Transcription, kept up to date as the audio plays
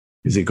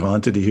Is he gone?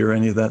 Did he hear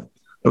any of that?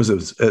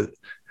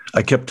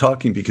 I kept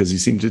talking because he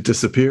seemed to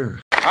disappear.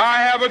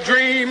 I have a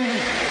dream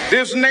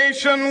this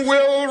nation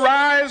will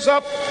rise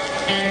up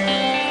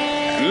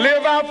and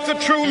live out the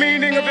true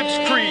meaning of its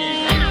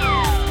creed.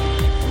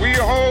 We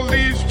hold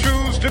these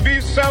truths to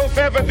be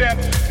self-evident,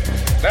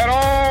 that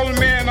all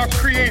men are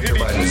created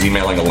equal. Biden is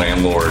emailing a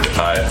landlord,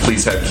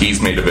 please have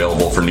keys made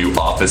available for new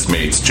office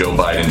mates, Joe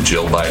Biden,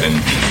 Jill Biden,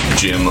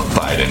 Jim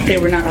Biden. They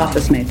were not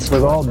office mates.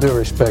 With all due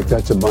respect,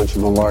 that's a bunch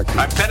of malarkey.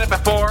 I've said it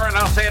before and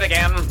I'll say it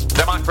again.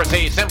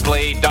 Democracy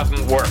simply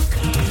doesn't work.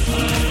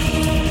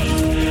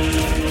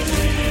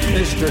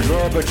 Mr.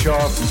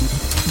 Gorbachev,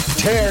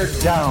 tear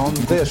down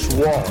this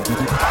wall.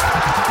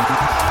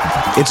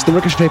 It's the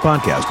Ricochet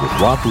Podcast with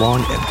Rob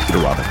Long and Peter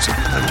Robinson.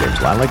 I'm James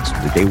Lalix.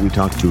 Today we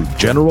talk to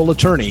General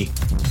Attorney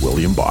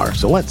William Barr.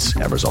 So let's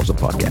have ourselves a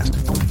podcast.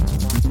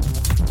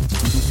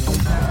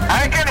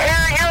 I can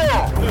hear you!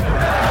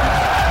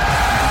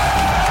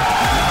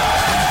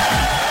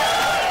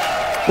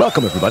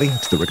 Welcome, everybody.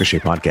 It's the Ricochet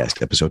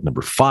Podcast, episode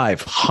number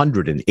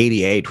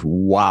 588.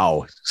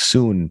 Wow.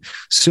 Soon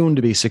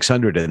to be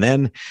 600. And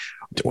then,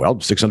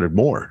 600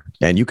 more.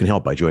 And you can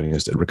help by joining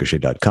us at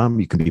ricochet.com.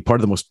 You can be part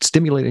of the most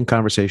stimulating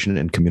conversation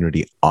and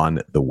community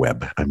on the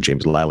web. I'm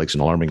James Lalix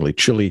in alarmingly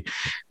chilly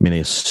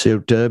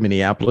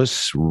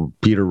Minneapolis.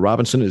 Peter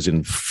Robinson is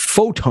in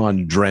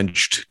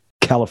photon-drenched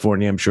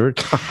California, I'm sure.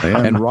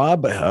 And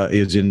Rob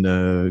is in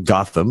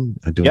Gotham.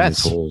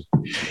 Yes.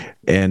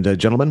 And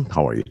gentlemen,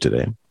 how are you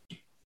today?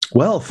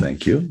 Well,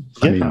 thank you.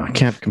 I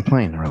can't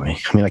complain, really.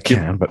 I mean, I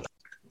can, but...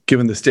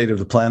 Given the state of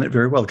the planet,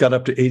 very well. It got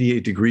up to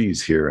 88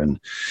 degrees here in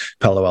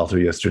Palo Alto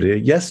yesterday.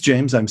 Yes,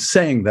 James, I'm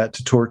saying that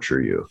to torture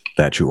you.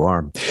 That you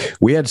are.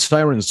 We had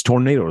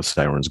tornado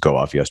sirens go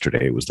off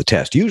yesterday. It was the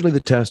test. Usually the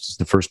test is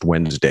the first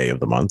Wednesday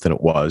of the month, and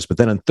it was. But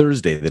then on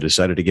Thursday, they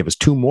decided to give us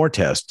 2 more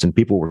tests, and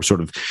people were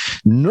sort of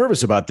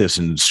nervous about this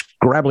and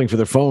scrabbling for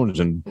their phones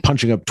and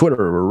punching up Twitter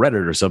or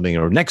Reddit or something,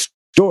 or next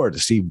door to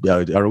see,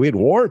 are we at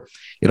war?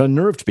 It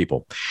unnerved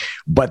people.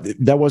 But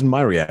that wasn't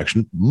my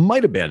reaction.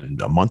 Might have been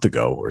a month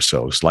ago or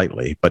so,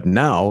 slightly. But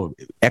now,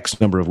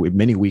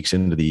 many weeks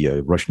into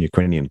the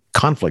Russian-Ukrainian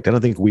conflict, I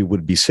don't think we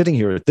would be sitting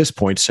here at this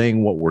point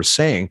saying what we're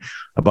saying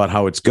about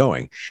how it's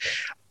going.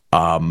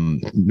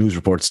 News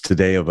reports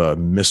today of a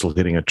missile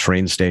hitting a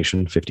train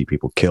station, 50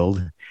 people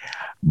killed.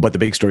 But the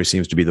big story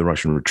seems to be the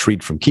Russian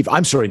retreat from Kyiv.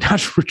 I'm sorry,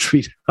 not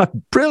retreat. A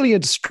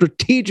brilliant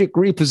strategic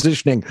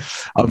repositioning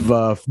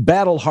of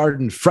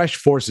battle-hardened fresh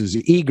forces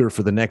eager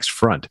for the next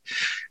front,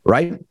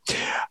 right?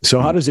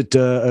 So how does it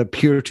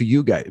appear to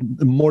you guys?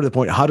 More to the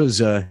point,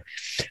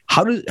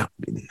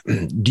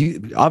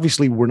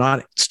 obviously we're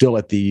not still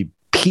at the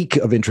peak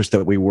of interest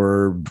that we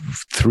were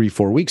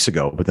 3-4 weeks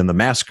ago, but then the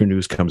massacre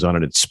news comes on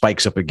and it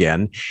spikes up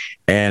again.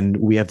 And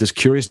we have this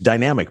curious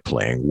dynamic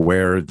playing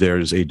where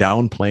there's a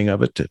downplaying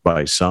of it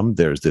by some.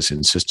 There's this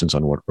insistence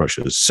on what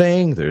Russia is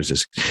saying. There's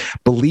this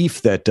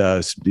belief that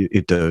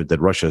that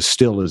Russia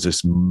still is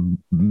this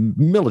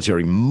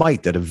military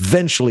might that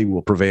eventually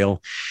will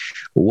prevail.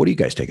 What are you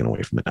guys taking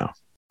away from it now?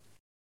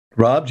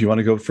 Rob, do you want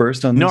to go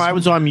first on this? No, I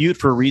was on mute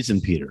for a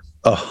reason, Peter.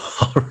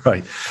 Oh, all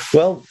right.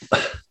 Well,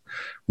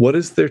 what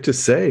is there to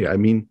say? I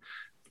mean,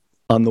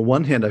 on the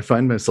one hand, I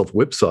find myself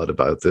whipsawed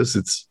about this.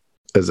 It's,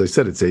 as I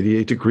said, it's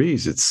 88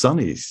 degrees. It's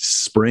sunny,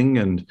 spring,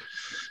 and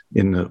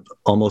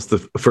almost the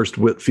first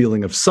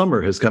feeling of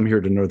summer has come here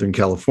to Northern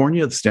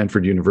California. The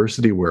Stanford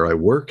University, where I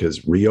work,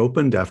 has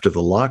reopened after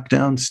the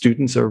lockdown.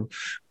 Students are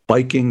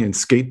biking and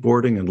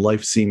skateboarding, and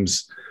life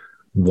seems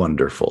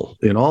wonderful.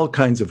 In all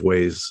kinds of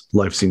ways,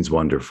 life seems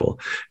wonderful.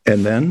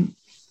 And then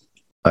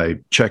I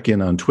check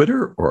in on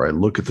Twitter or I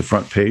look at the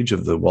front page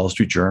of the Wall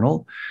Street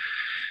Journal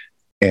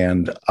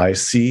and I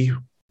see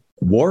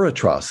war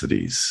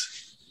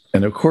atrocities.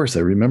 And of course, I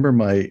remember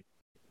my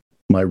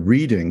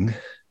reading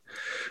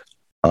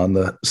on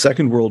the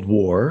Second World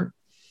War.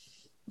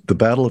 The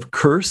Battle of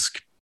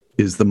Kursk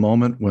is the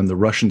moment when the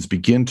Russians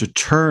begin to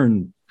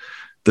turn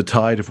the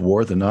tide of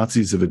war. The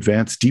Nazis have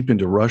advanced deep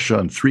into Russia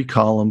on 3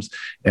 columns.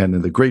 And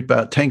in the great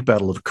tank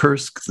battle of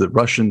Kursk,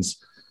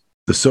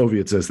 the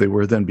Soviets, as they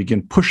were then,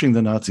 begin pushing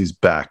the Nazis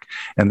back.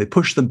 And they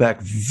push them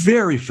back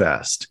very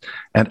fast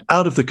and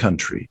out of the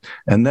country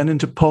and then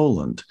into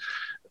Poland.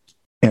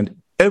 And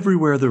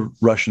everywhere the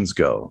Russians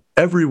go,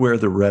 everywhere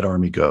the Red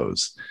Army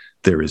goes,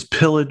 there is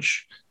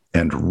pillage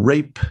and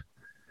rape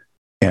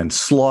and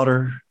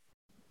slaughter.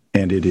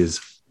 And it is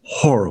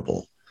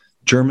horrible.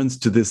 Germans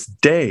to this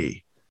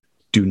day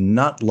do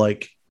not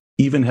like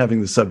even having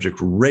the subject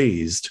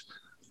raised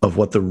of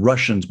what the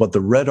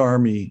Red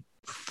Army.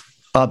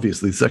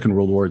 Obviously, the Second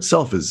World War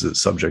itself is a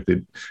subject,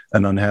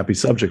 an unhappy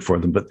subject for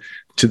them. But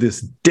to this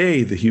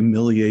day, the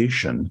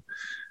humiliation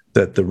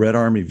that the Red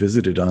Army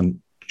visited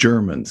on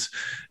Germans.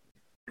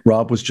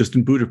 Rob was just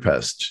in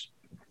Budapest.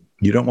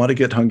 You don't want to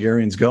get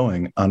Hungarians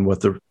going on what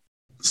the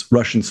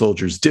Russian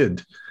soldiers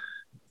did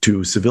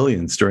to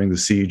civilians during the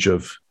siege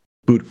of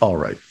Budapest. All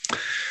right.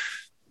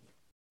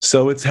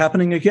 So it's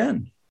happening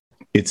again.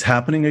 It's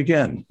happening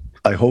again.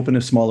 I hope in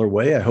a smaller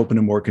way. I hope in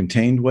a more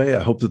contained way.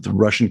 I hope that the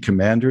Russian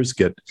commanders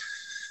get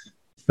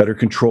better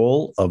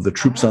control of the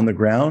troops on the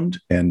ground,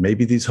 and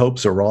maybe these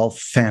hopes are all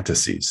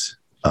fantasies.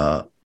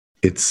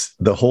 It's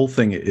the whole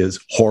thing is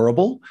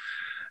horrible.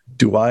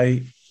 Do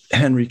I,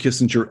 Henry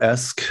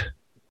Kissinger-esque,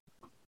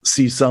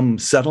 see some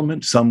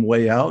settlement, some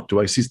way out? Do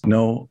I see?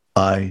 No,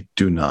 I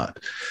do not.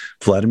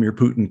 Vladimir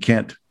Putin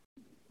can't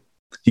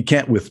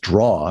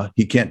withdraw.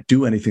 He can't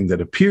do anything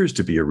that appears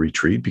to be a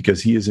retreat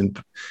because he is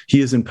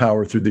in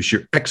power through the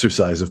sheer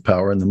exercise of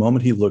power. And the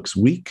moment he looks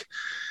weak,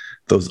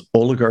 those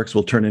oligarchs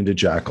will turn into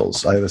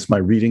jackals. That's my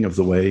reading of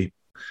the way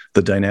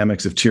the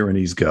dynamics of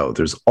tyrannies go.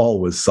 There's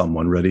always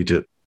someone ready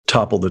to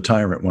topple the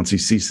tyrant once he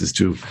ceases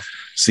to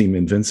seem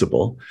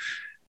invincible.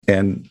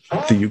 And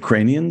the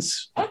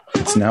Ukrainians,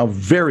 it's now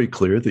very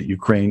clear that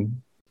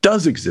Ukraine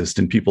does exist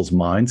in people's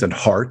minds and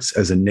hearts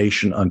as a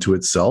nation unto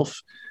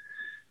itself.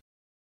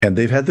 And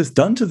they've had this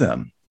done to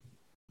them.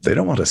 They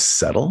don't want to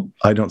settle.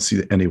 I don't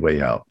see any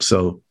way out.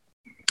 So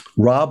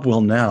Rob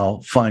will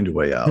now find a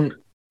way out.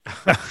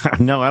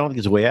 No, I don't think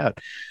there's a way out.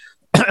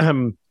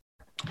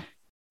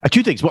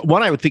 Two things.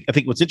 One, I think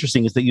what's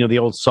interesting is that, the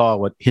old saw,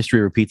 what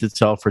history repeats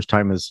itself. First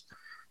time is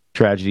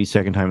tragedy,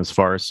 second time is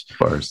farce.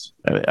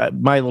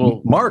 My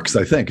little Marx,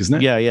 I think,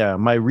 isn't it? Yeah.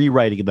 My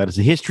rewriting of that is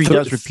the history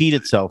does repeat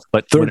itself,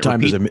 but the third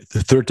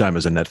time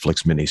is a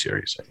Netflix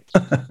miniseries.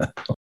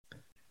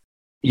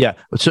 Yeah.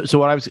 So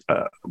what I was,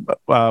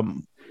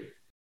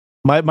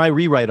 my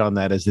rewrite on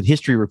that is that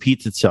history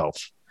repeats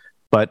itself,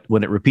 but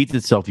when it repeats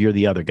itself, you're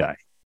the other guy.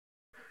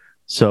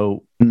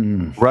 So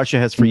Russia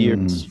has for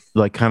years,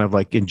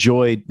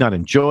 not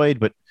enjoyed,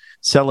 but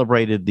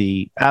celebrated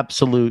the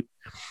absolute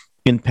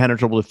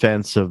impenetrable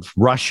defense of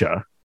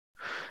Russia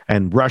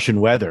and Russian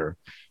weather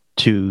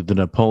to the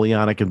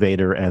Napoleonic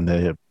invader and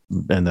the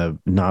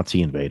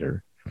Nazi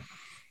invader.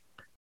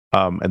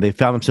 And they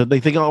found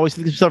themselves, always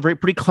think themselves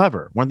pretty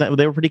clever.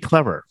 They were pretty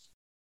clever.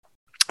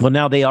 Well,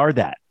 now they are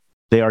that.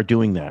 They are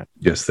doing that.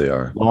 Yes, they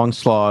are. Long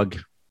slog,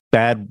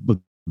 bad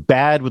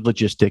with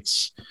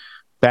logistics,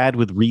 bad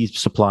with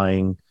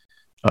resupplying,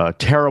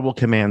 terrible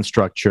command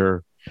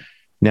structure.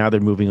 Now they're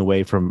moving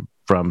away from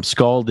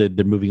Skalded.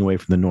 They're moving away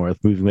from the north,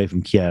 moving away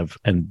from Kiev,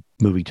 and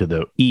moving to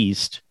the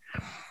east.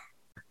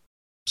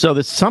 So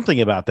there's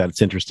something about that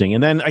that's interesting.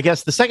 And then I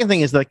guess the second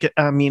thing is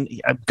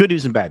good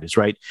news and bad news,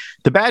 right?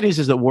 The bad news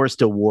is that war is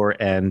still war,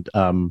 and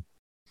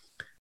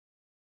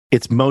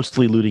it's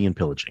mostly looting and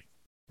pillaging.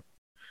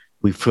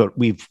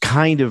 We've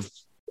kind of,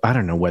 I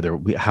don't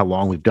know how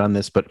long we've done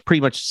this, but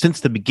pretty much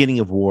since the beginning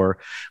of war,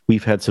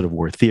 we've had sort of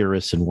war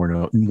theorists and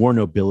war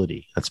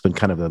nobility. That's been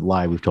kind of the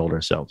lie we've told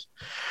ourselves.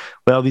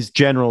 Well, these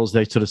generals,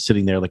 they're sort of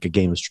sitting there like a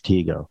game of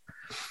Stratego.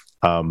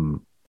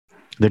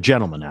 They're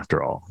gentlemen,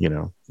 after all,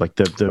 like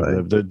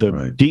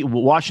the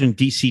Washington,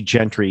 D.C.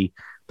 gentry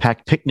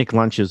packed picnic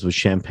lunches with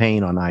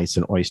champagne on ice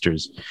and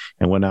oysters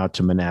and went out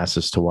to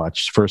Manassas to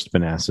watch First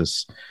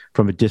Manassas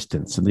from a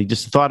distance. And they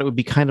just thought it would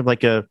be kind of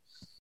like a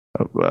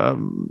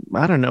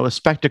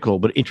spectacle,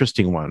 but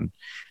interesting one.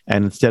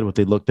 And instead what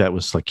they looked at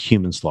was like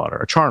human slaughter,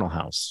 a charnel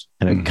house.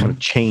 And it kind of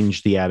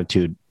changed the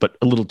attitude, but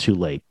a little too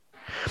late.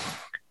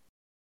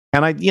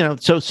 And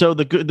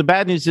the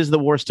bad news is the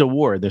war's still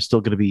war. There's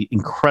still going to be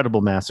incredible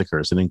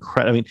massacres and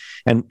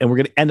and we're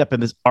going to end up in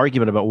this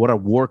argument about what a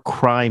war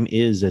crime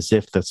is, as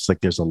if that's like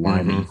there's a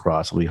line that you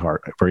cross. It'll be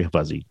hard, very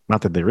fuzzy.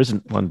 Not that there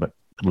isn't one, but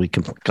it'll be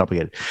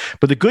complicated.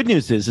 But the good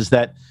news is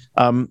that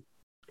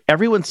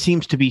everyone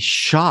seems to be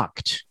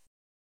shocked,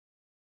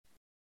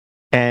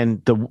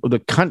 and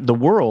the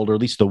world, or at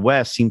least the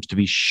West, seems to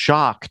be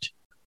shocked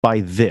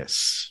by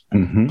this.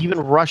 Even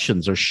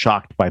Russians are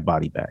shocked by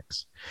body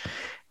bags.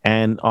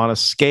 And on a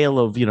scale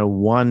of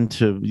 1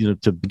 to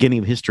to beginning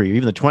of history, or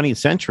even the 20th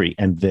century,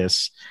 and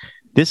this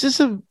is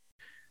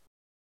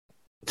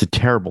it's a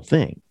terrible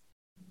thing,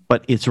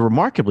 but it's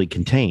remarkably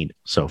contained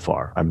so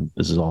far.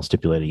 This is all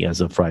stipulating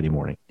as of Friday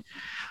morning,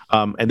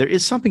 and there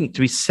is something to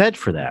be said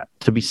for that.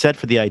 To be said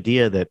for the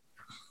idea that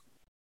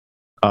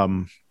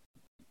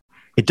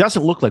it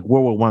doesn't look like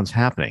World War I's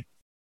happening,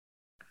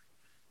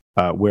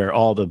 where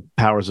all the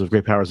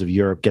great powers of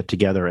Europe get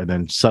together and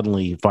then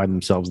suddenly find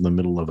themselves in the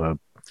middle of a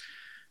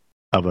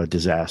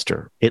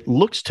disaster. It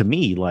looks to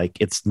me like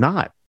it's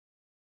not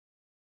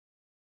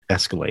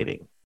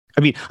escalating.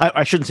 I mean,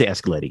 I shouldn't say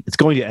escalating. It's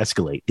going to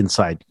escalate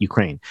inside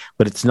Ukraine,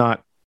 but it's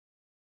not.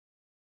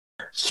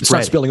 It's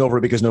not spilling over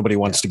because nobody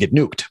wants to get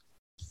nuked.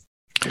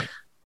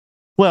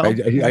 Well, I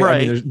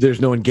mean, there's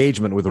no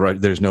engagement with Russia.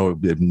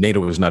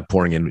 NATO is not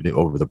pouring in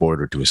over the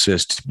border to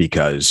assist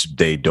because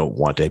they don't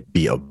want to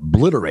be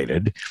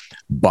obliterated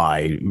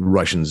by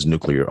Russians'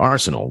 nuclear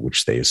arsenal,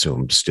 which they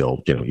assume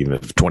still, even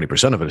if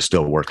 20% of it is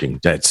still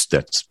working, that's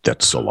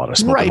a lot of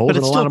smoke. Right, but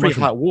it's still a pretty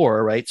hot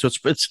war, right? So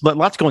it's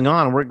lots going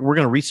on, and we're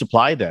going to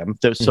resupply them.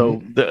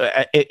 So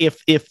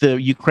if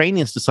the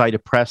Ukrainians decide to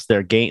press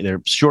their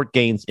short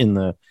gains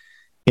on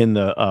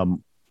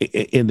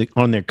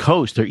their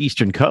coast, their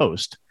eastern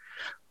coast,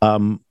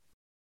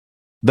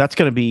 that's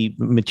going to be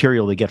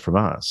material they get from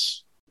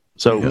us.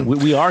 So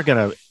we are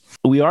going to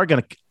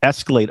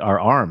escalate our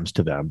arms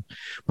to them.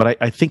 But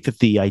I think that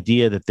the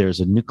idea that there's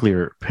a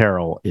nuclear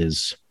peril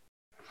is.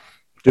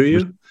 Do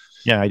you?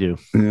 Yeah, I do.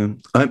 Yeah,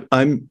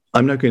 I'm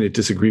not going to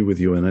disagree with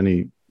you in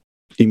any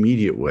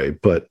immediate way,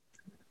 but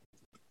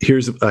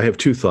I have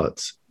two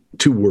thoughts,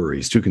 two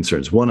worries, two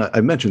concerns. One,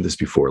 I mentioned this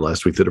before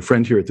last week, that a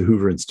friend here at the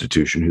Hoover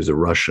Institution, who's a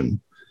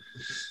Russian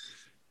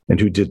and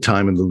who did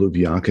time in the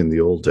Lubyanka in the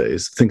old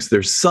days, thinks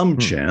there's some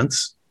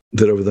chance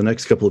that over the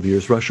next couple of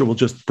years, Russia will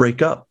just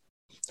break up.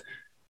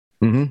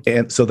 Mm-hmm.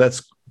 And so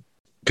that's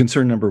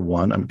concern number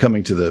one. I'm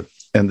coming to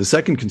and the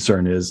second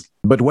concern is,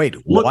 but wait,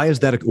 why is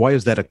that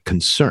a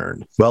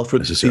concern? Well,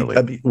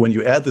 when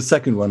you add the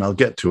second one, I'll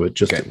get to it.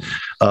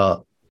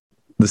 The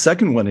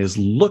second one is,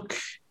 look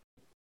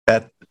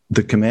at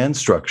the command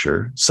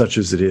structure, such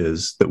as it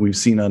is, that we've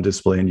seen on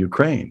display in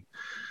Ukraine.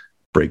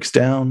 Breaks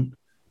down.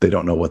 They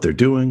don't know what they're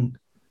doing.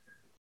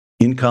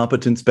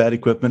 Incompetence, bad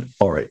equipment.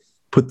 All right,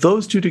 put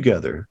those two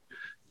together,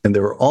 and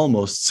there are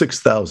almost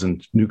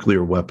 6,000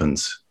 nuclear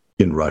weapons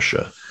in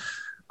Russia.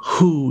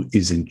 Who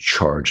is in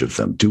charge of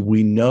them? Do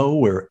we know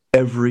where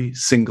every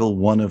single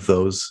one of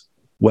those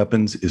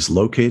weapons is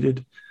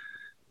located?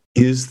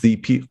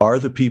 Are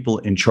the people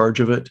in charge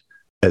of it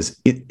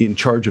in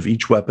charge of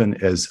each weapon,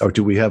 or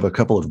do we have a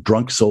couple of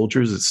drunk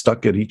soldiers that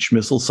stuck at each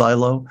missile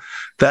silo?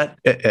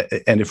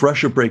 And if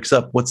Russia breaks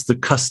up, what's the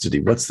custody?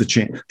 What's the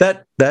chain?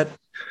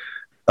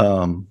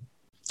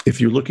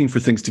 If you're looking for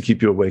things to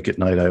keep you awake at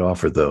night, I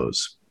offer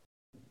those.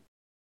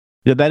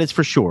 Yeah, that is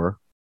for sure.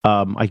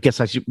 I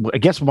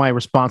guess my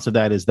response to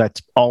that is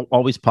that's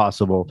always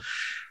possible,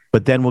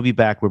 but then we'll be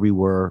back where we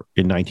were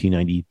in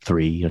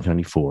 1993,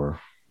 1994,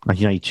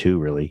 1992,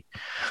 really,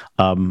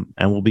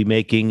 and we'll be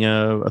making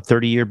a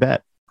 30-year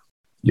bet.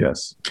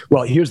 Yes.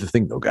 Well, here's the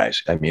thing, though,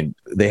 guys. I mean,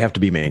 they have to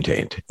be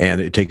maintained,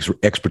 and it takes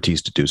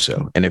expertise to do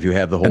so. And if you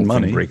have the whole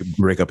thing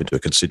break up into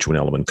constituent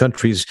element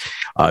countries,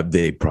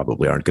 they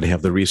probably aren't going to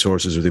have the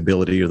resources or the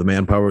ability or the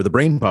manpower or the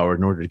brain power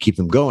in order to keep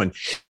them going.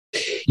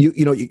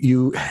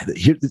 You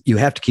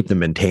have to keep them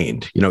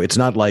maintained. It's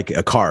not like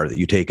a car that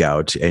you take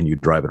out and you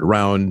drive it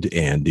around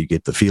and you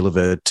get the feel of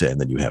it, and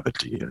then you have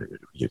it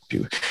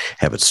you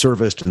have it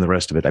serviced and the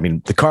rest of it. I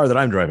mean, the car that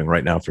I'm driving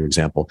right now, for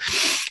example,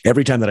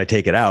 every time that I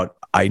take it out,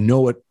 I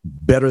know it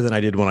better than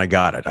I did when I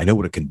got it. I know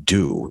what it can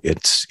do.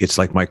 It's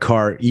like my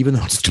car, even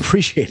though it's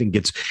depreciating,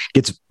 gets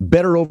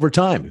better over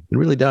time. It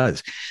really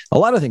does. A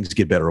lot of things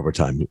get better over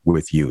time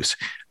with use.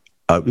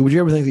 Would you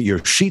ever think that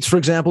your sheets, for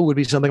example, would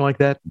be something like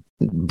that?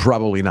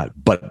 Probably not.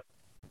 But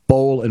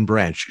Boll and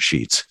Branch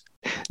sheets,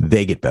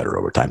 they get better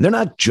over time. They're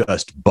not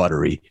just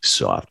buttery,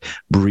 soft,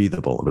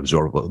 breathable, and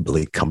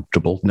absorbably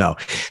comfortable. No,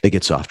 they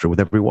get softer with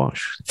every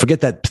wash.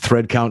 Forget that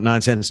thread count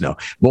nonsense. No,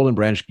 Boll and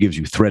Branch gives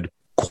you thread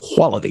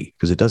quality,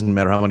 because it doesn't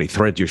matter how many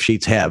threads your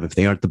sheets have if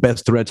they aren't the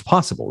best threads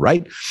possible,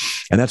 right?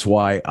 And that's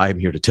why I'm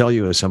here to tell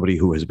you, as somebody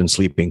who has been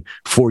sleeping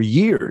for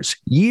years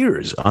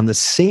on the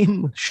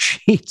same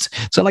sheets.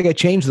 It's not like I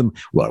change them.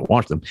 Well, I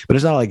wash them, but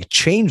it's not like I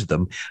change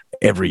them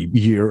every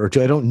year or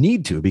two. I don't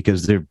need to,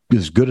 because they're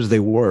as good as they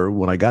were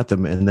when I got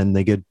them, and then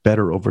they get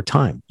better over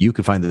time. You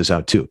can find this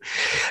out too.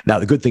 Now,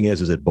 the good thing is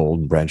that Boll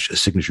and Branch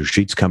signature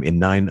sheets come in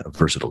 9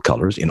 versatile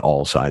colors in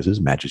all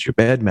sizes, matches your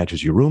bed,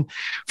 matches your room,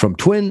 from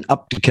twin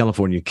up to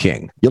California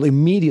king. You'll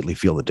immediately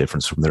feel the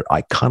difference from their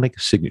iconic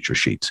signature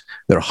sheets.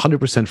 They're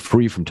 100%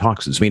 free from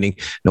toxins, meaning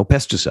no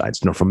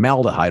pesticides, no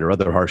formaldehyde or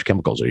other harsh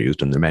chemicals are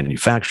used in their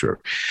manufacture.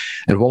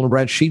 And Boll and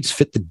Branch sheets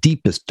fit the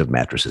deepest of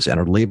mattresses and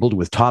are labeled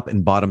with top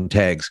and bottom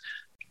tags.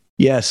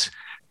 Yes,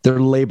 they're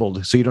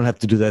labeled, so you don't have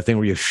to do that thing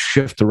where you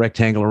shift the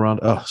rectangle around.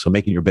 So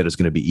making your bed is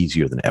going to be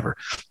easier than ever.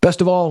 Best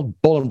of all,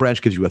 Boll and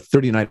Branch gives you a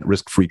 30-night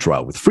risk-free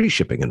trial with free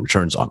shipping and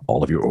returns on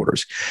all of your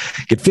orders.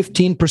 Get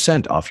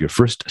 15% off your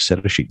first set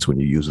of sheets when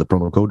you use the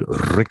promo code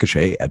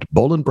Ricochet at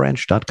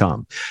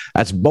bollandbranch.com.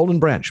 That's Boll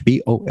and Branch,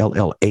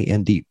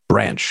 BOLLAND,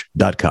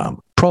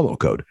 branch.com. Promo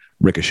code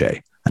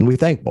Ricochet. And we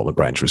thank Boll and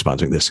Branch for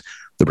sponsoring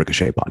the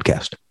Ricochet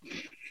podcast.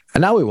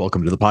 And now we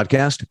welcome to the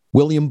podcast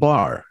William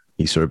Barr.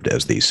 He served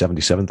as the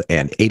 77th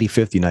and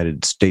 85th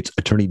United States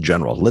Attorney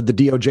General, led the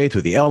DOJ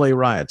through the LA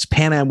riots,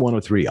 Pan Am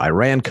 103,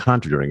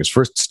 Iran-Contra during his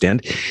first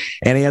stint,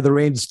 and he had the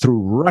reins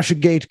through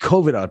Russiagate,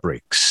 COVID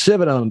outbreaks,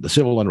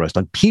 civil unrest,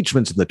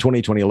 impeachments in the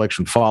 2020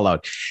 election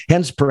fallout.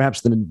 Hence,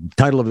 perhaps the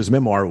title of his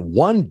memoir,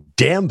 One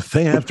Damn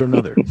Thing After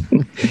Another,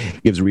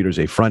 gives readers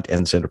a front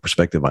and center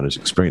perspective on his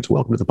experience.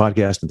 Welcome to the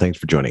podcast, and thanks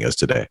for joining us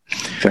today.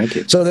 Thank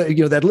you. So,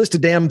 that list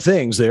of damn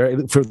things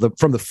there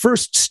from the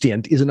first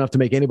stint is enough to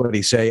make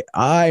anybody say,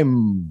 I'm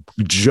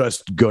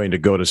just going to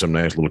go to some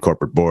nice little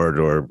corporate board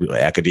or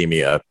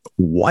academia.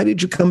 Why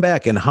did you come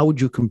back, and how would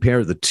you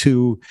compare the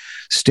two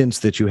stints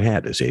that you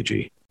had as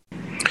AG?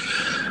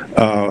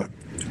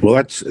 Well,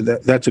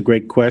 that's a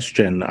great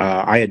question.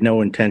 I had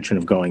no intention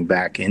of going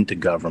back into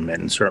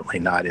government, and certainly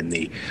not in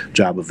the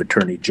job of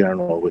Attorney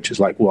General, which is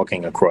like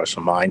walking across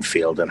a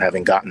minefield. And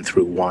having gotten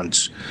through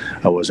once,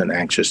 I wasn't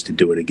anxious to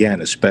do it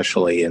again,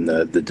 especially in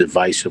the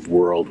divisive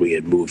world we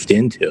had moved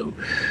into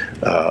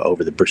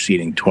over the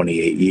preceding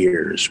 28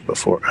 years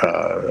before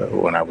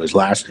when I was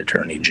last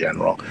Attorney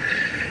General.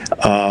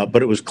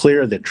 But it was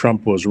clear that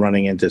Trump was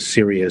running into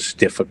serious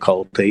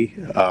difficulty.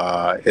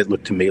 It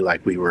looked to me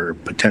like we were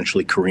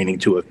potentially careening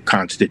to a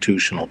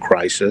constitutional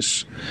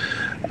crisis.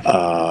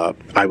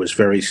 I was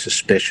very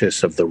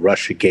suspicious of the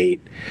Russiagate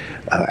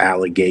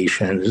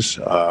allegations,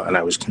 and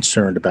I was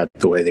concerned about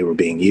the way they were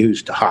being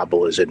used to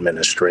hobble his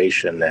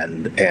administration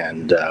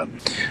and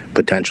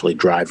potentially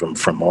drive him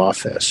from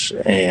office.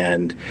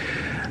 And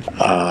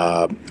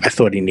I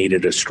thought he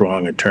needed a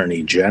strong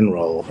attorney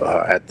general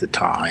at the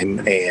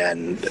time,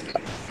 and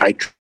I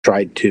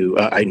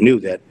knew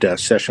that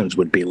Sessions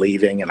would be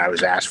leaving, and I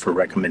was asked for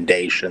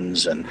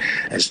recommendations and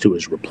as to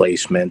his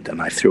replacement,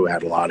 and I threw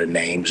out a lot of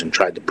names and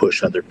tried to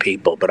push other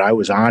people. But I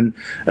was on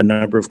a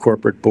number of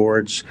corporate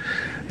boards.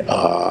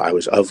 I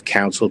was of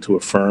counsel to a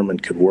firm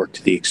and could work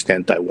to the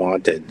extent I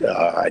wanted.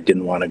 I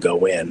didn't want to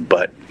go in,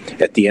 but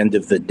at the end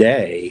of the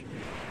day,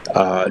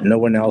 no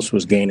one else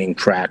was gaining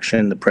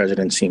traction. The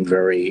president seemed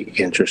very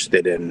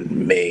interested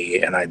in me,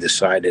 and I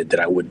decided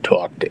that I would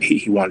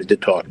he wanted to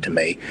talk to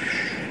me.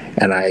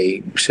 And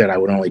I said I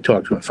would only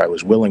talk to him if I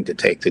was willing to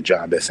take the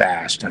job if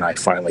asked, and I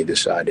finally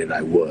decided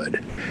I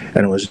would.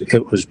 And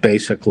it was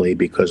basically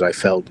because I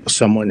felt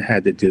someone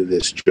had to do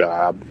this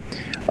job.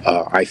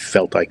 I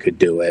felt I could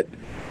do it.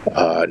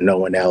 No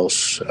one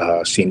else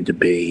seemed to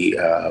be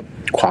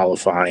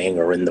qualifying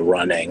or in the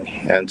running,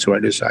 and so I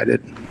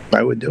decided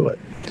I would do it.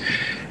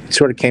 It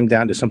sort of came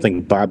down to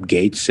something Bob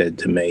Gates said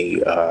to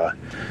me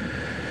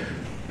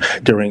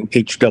during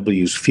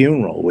H.W.'s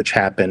funeral, which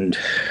happened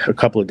a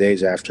couple of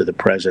days after the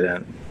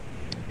president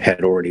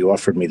had already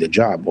offered me the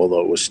job,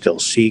 although it was still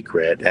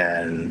secret.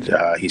 And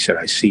he said,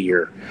 I see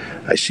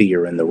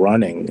you're in the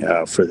running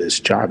for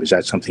this job. Is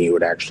that something you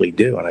would actually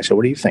do? And I said,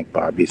 what do you think,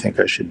 Bob? Do you think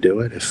I should do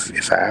it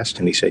if asked?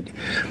 And he said,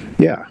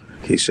 yeah.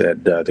 He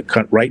said,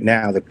 right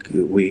now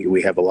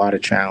we have a lot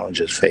of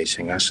challenges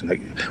facing us,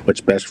 and what's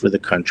best for the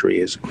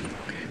country is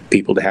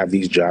people to have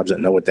these jobs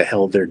that know what the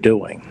hell they're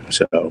doing.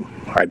 So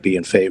I'd be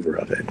in favor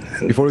of it.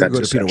 And before we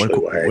go to Peter,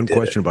 one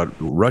question about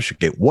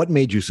Russiagate. What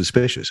made you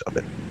suspicious of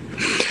it?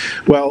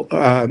 Well,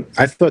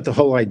 I thought the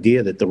whole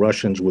idea that the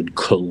Russians would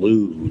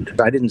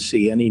collude, I didn't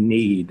see any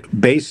need.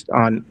 Based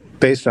on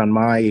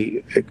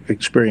my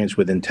experience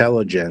with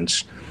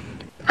intelligence,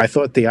 I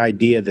thought the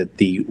idea that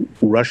the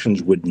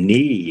Russians would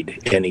need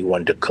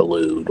anyone to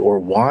collude or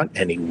want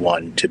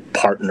anyone to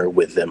partner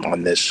with them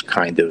on this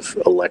kind of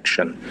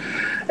election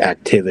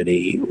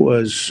activity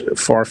was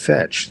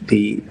far-fetched.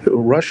 The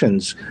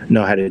Russians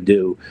know how to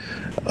do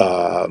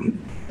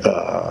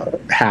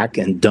hack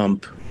and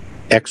dump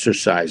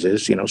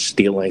exercises,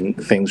 stealing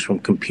things from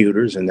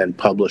computers and then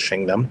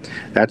publishing them.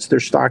 That's their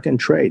stock in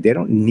trade. They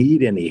don't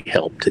need any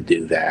help to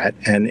do that.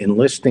 And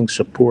enlisting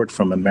support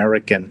from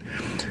American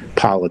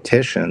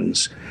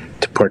politicians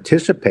to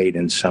participate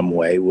in some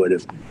way would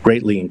have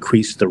greatly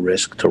increased the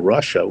risk to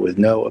Russia with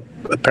no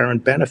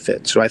apparent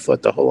benefit. So I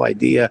thought the whole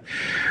idea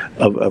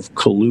of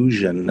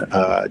collusion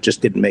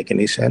just didn't make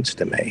any sense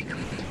to me.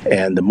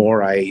 And the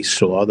more I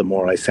saw, the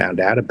more I found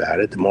out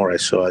about it, the more I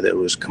saw that it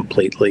was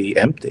completely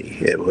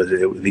empty.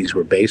 These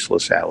were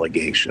baseless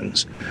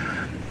allegations.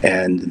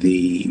 And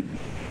the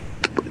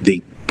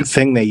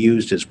thing they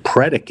used as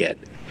predicate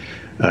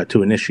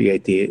to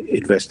initiate the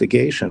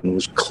investigation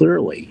was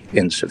clearly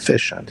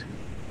insufficient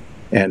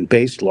and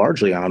based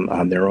largely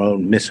on their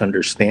own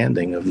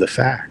misunderstanding of the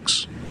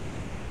facts.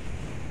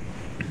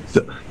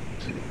 So,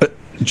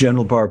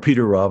 General Barr,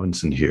 Peter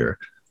Robinson here.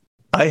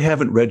 I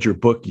haven't read your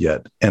book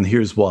yet, and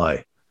here's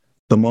why.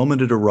 The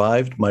moment it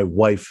arrived, my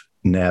wife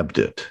nabbed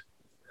it.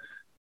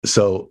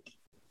 So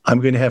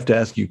I'm going to have to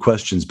ask you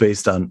questions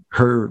based on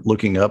her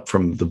looking up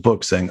from the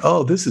book saying,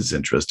 oh, this is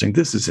interesting.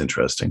 This is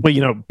interesting.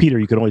 Well, Peter,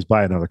 you can always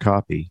buy another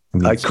copy.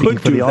 I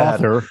could do that.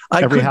 Author,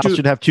 every house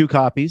should have 2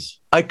 copies.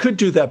 I could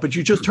do that, but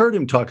you just heard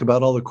him talk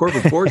about all the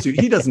corporate boards.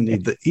 He doesn't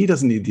need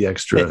the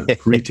extra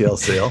retail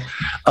sale.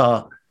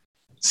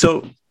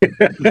 So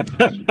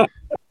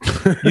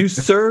you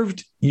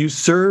served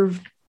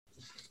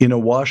in a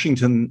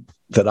Washington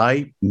that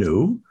I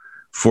knew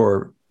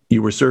for.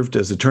 You were served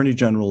as Attorney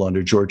General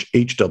under George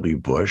H.W.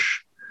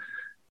 Bush.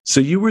 So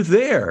you were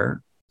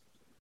there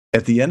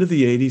at the end of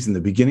the 80s and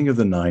the beginning of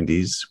the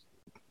 90s,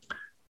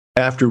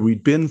 after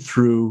we'd been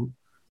through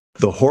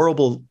the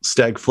horrible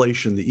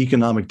stagflation, the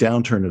economic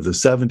downturn of the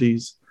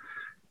 70s,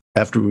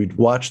 after we'd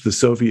watched the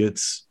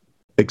Soviets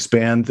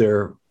expand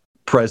their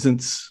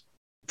presence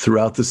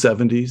throughout the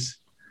 70s,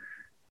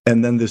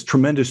 and then this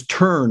tremendous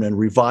turn and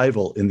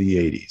revival in the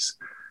 80s.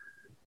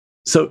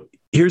 So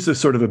here's a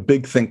sort of a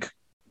big think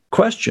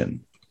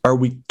question. Are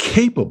we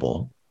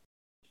capable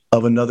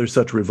of another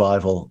such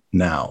revival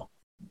now?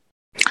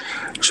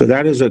 So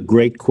that is a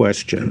great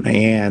question,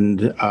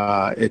 and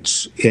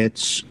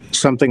it's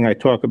something I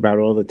talk about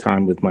all the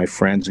time with my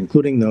friends,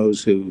 including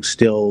those who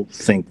still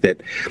think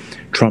that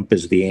Trump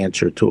is the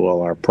answer to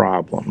all our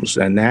problems.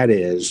 And that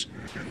is,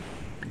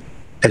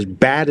 as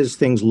bad as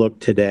things look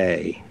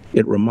today,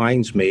 it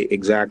reminds me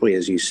exactly,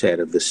 as you said,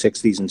 of the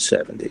 60s and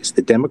 70s.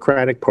 The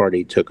Democratic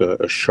Party took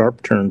a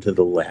sharp turn to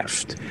the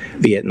left.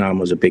 Vietnam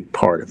was a big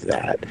part of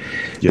that.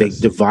 Yes. They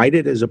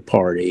divided as a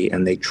party,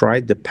 and they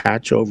tried to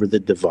patch over the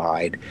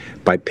divide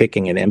by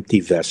picking an empty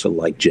vessel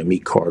like Jimmy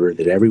Carter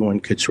that everyone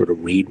could sort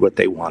of read what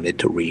they wanted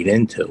to read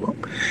into.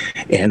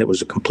 And it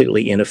was a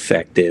completely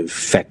ineffective,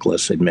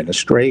 feckless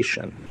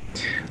administration.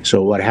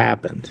 So what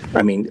happened?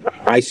 I mean,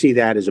 I see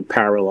that as a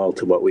parallel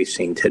to what we've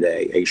seen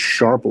today, a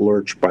sharp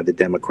lurch by the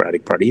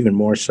Democratic Party, even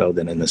more so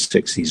than in the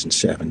 60s and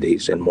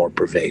 70s and more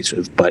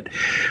pervasive, but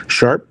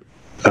sharp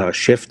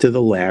shift to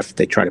the left.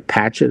 They try to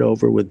patch it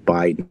over with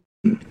Biden.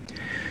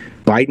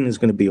 Biden is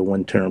going to be a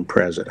one-term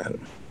president.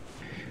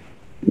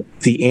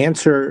 The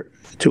answer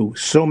to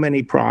so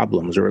many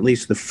problems, or at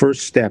least the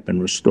first step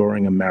in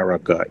restoring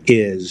America,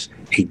 is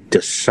a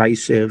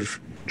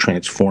decisive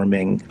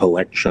transforming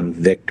election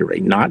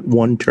victory, not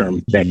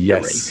one-term victory,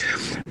 Yes.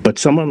 but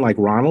someone like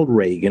Ronald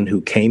Reagan,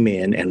 who came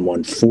in and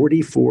won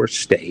 44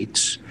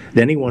 states,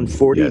 then he won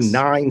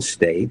 49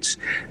 states,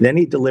 then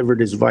he delivered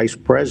as vice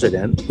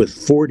president with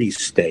 40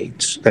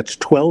 states. That's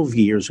 12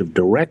 years of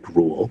direct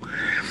rule,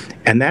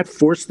 and that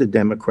forced the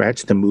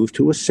Democrats to move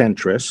to a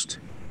centrist,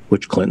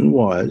 which Clinton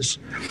was,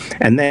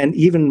 and then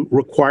even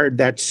required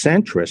that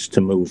centrist to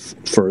move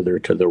further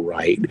to the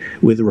right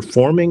with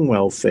reforming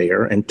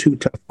welfare and 2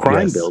 tough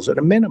crime bills at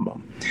a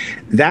minimum.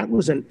 That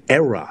was an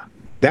era.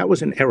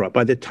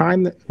 By the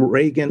time that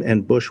Reagan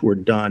and Bush were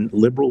done,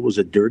 liberal was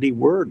a dirty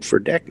word for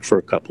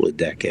a couple of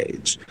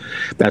decades.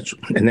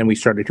 And then we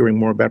started hearing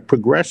more about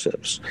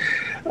progressives.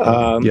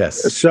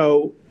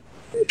 So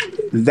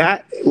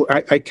that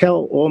I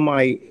tell all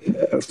my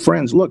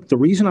friends, look, the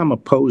reason I'm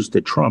opposed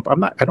to Trump, I'm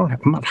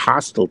not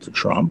hostile to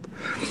Trump,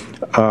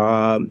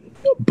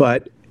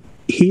 but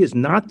he is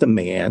not the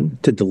man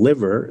to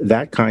deliver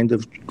that kind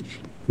of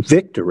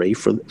victory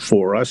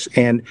for us,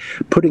 and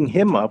putting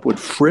him up would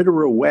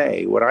fritter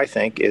away what I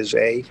think is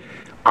a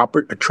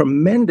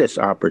tremendous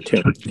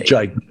opportunity.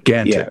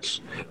 Gigantic. Yes.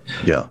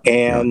 Yeah.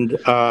 And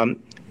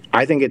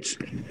I think it's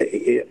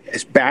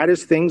as bad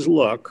as things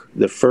look.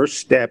 The first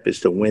step is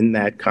to win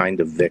that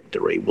kind of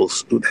victory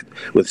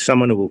with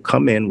someone who will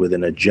come in with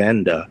an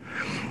agenda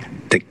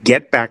to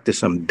get back to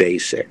some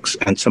basics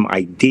and some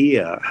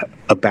idea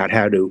about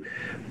how to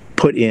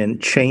put in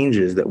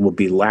changes that will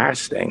be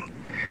lasting,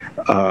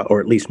 or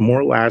at least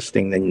more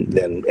lasting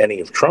than any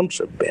of Trump's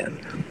have been,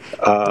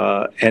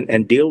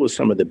 and deal with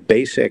some of the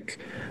basic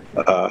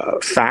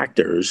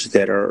factors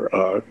that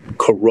are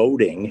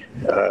corroding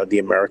the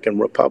American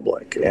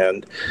Republic.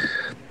 And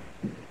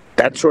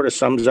that sort of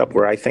sums up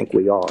where I think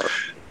we are.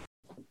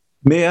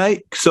 May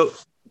I? So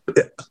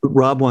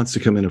Rob wants to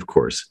come in, of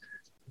course.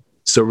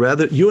 So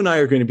rather, you and I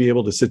are going to be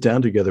able to sit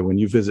down together when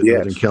you visit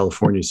Northern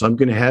California. So I'm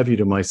going to have you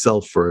to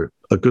myself for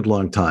a good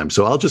long time.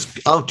 So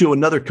I'll do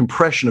another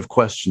compression of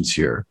questions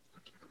here.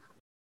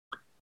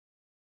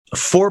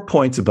 4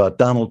 points about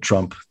Donald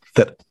Trump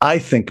that I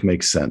think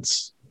make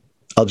sense.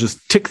 I'll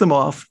just tick them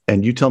off,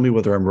 and you tell me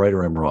whether I'm right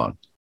or I'm wrong.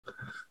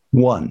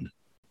 1,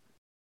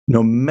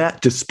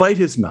 despite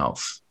his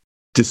mouth,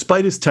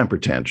 despite his temper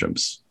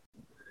tantrums,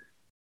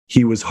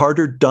 he was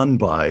harder done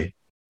by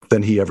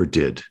than he ever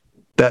did.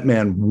 That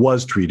man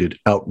was treated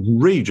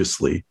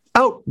outrageously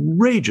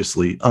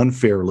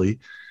unfairly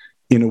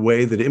in a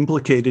way that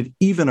implicated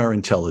even our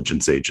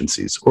intelligence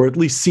agencies, or at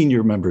least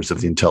senior members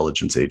of the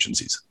intelligence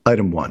agencies.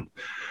 Item 1.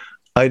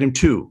 Item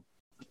 2.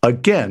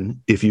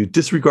 Again, if you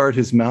disregard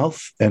his mouth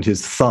and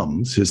his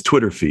thumbs, his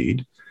Twitter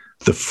feed,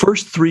 the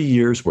first 3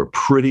 years were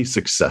pretty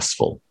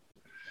successful.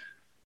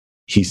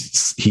 He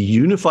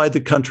unified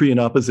the country in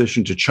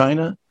opposition to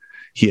China.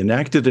 He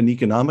enacted an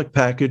economic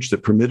package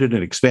that permitted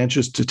an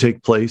expansion to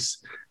take place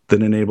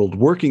that enabled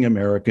working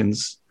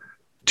Americans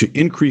to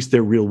increase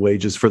their real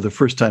wages for the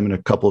first time in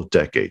a couple of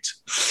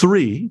decades.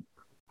 3,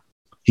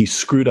 he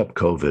screwed up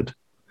COVID.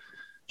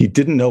 He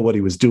didn't know what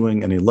he was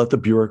doing, and he let the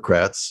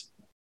bureaucrats,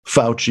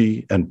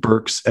 Fauci and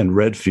Birx and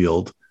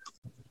Redfield,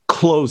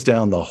 close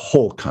down the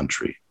whole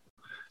country.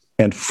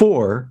 And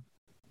 4,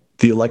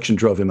 the election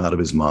drove him out of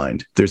his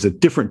mind. There's a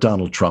different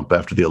Donald Trump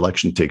after the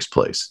election takes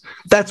place.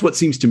 That's what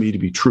seems to me to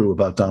be true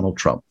about Donald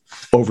Trump.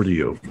 Over to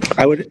you.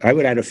 I would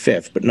add a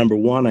 5th, but number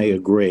 1, I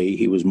agree.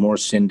 He was more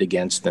sinned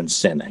against than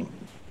sinning.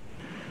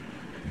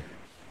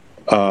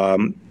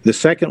 The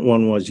second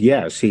one was,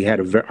 yes, he had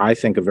I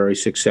think a very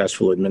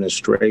successful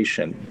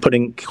administration.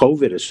 Putting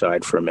COVID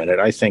aside for a minute,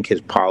 I think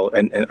his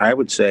and I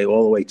would say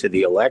all the way to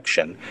the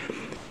election,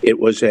 it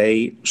was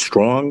a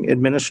strong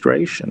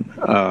administration.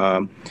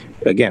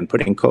 Again,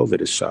 putting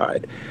COVID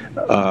aside.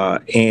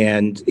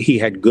 And he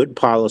had good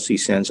policy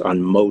sense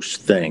on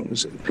most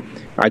things.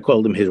 I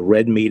called them his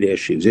red meat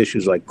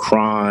issues like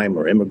crime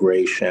or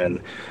immigration,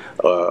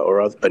 or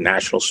other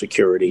national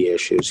security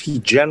issues. He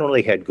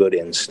generally had good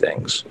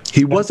instincts.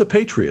 He was a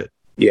patriot.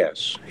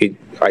 Yes.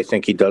 I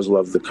think he does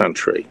love the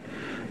country,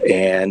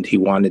 and he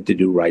wanted to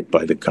do right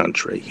by the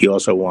country. He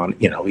also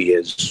he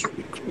is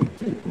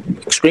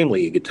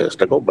extremely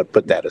egotistical, but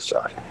put that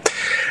aside.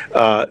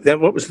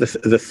 Then what was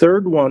the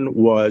third one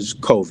was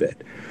COVID.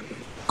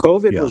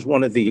 COVID was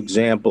one of the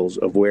examples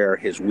of where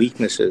his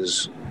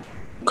weaknesses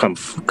come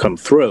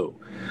through,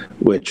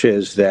 which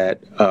is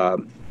that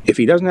if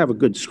he doesn't have a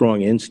good,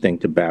 strong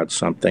instinct about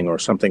something, or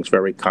something's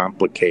very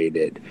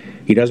complicated,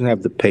 he doesn't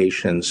have the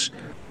patience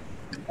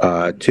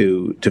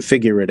to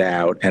figure it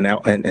out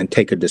and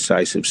take a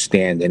decisive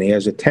stand. And he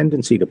has a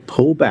tendency to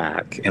pull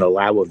back and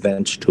allow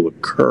events to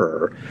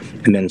occur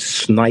and then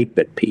snipe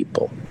at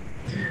people.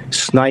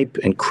 Snipe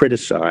and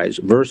criticize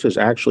versus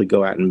actually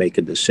go out and make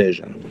a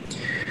decision.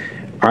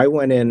 I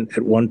went in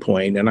at one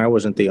point, and I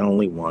wasn't the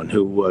only one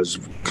who was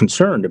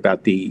concerned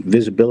about the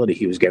visibility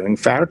he was giving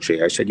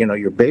Fauci. I said,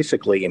 you're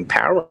basically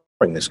empowering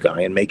this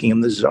guy and making him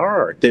the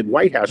czar. The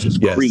White House is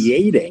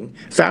creating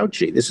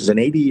Fauci. This is an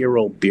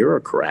 80-year-old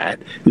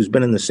bureaucrat who's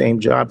been in the same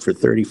job for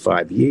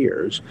 35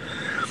 years.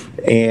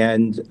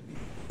 And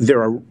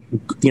there are,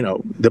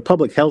 the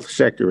public health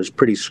sector is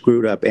pretty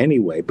screwed up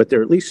anyway, but there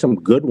are at least some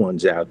good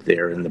ones out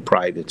there in the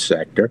private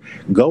sector.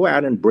 Go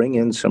out and bring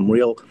in some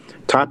real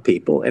top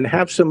people and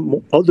have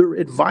some other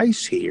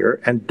advice here,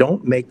 and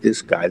don't make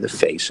this guy the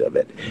face of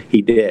it.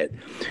 He did.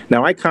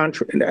 Now,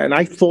 and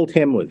I fault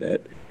him with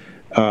it.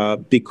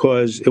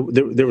 Because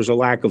there was a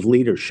lack of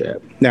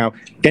leadership. Now,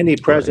 any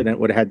president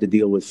would have had to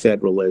deal with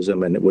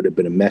federalism, and it would have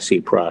been a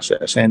messy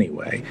process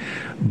anyway.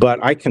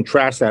 But I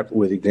contrast that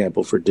with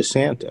example for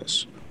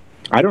DeSantis.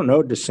 I don't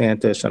know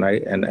DeSantis, and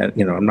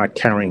I'm not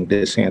carrying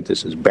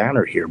DeSantis's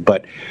banner here,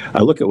 but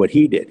I look at what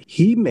he did.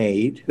 He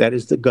that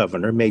is the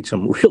governor, made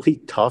some really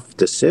tough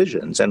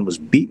decisions and was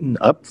beaten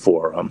up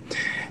for them.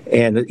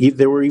 And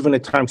there were even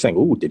at times saying,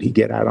 "Ooh, did he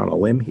get out on a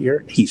limb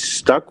here?" He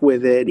stuck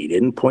with it. He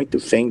didn't point the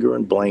finger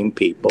and blame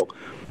people.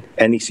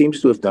 And he seems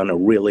to have done a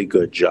really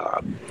good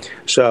job.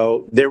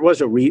 So there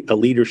was a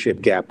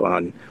leadership gap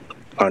on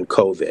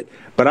COVID.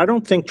 But I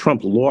don't think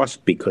Trump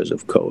lost because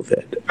of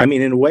COVID. I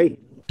mean, in a way,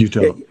 you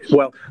don't.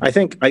 I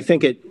think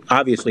it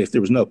obviously, if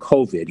there was no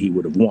COVID, he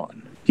would have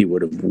won. He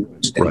would have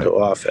waltzed into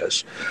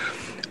office.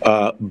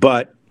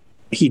 But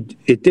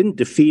it didn't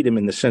defeat him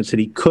in the sense that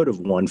he could have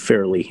won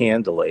fairly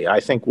handily. I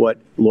think what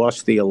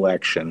lost the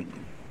election,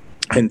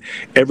 and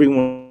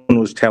everyone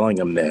was telling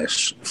him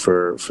this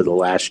for the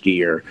last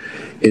year,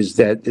 is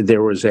that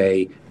there was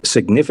a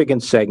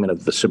significant segment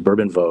of the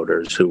suburban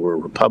voters who were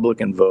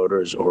Republican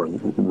voters or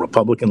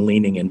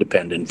Republican-leaning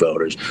independent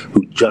voters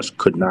who just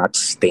could not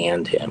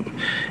stand him,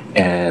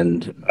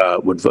 and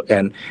would vote,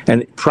 and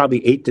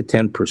probably 8 to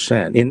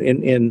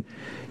 10%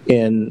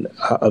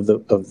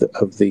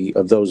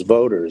 of those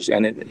voters,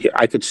 and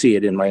I could see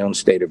it in my own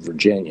state of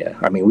Virginia.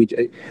 I mean,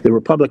 the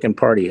Republican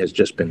Party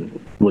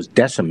was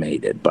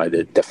decimated by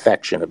the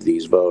defection of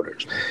these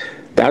voters.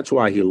 That's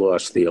why he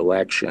lost the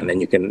election,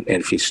 and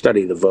if you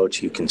study the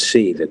votes, you can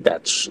see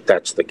that's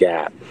the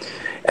gap.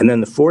 And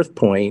then the fourth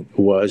point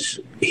was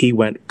he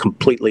went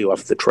completely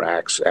off the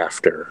tracks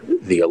after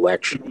the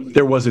election.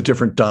 There was a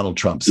different Donald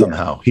Trump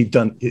somehow.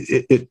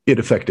 It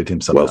affected him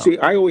somehow. Well, see,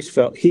 I always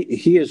felt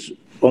he is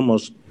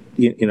almost.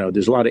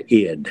 There's a lot of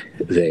id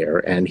there,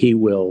 and he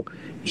will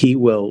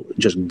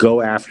just go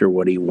after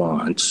what he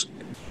wants.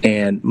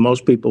 And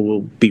most people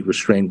will be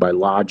restrained by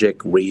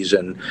logic,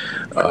 reason,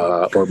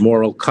 or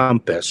moral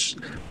compass.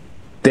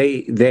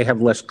 They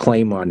have less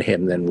claim on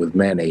him than with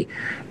many.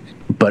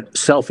 But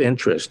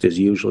self-interest is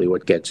usually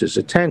what gets his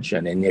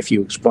attention. And if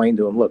you explain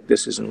to him, look,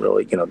 this isn't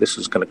really, this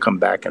is going to come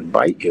back and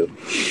bite you,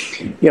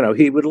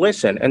 he would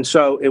listen. And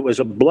so it was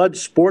a blood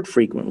sport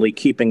frequently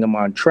keeping him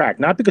on track,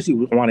 not because he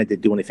wanted to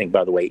do anything,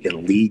 by the way,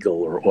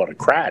 illegal or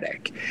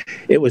autocratic.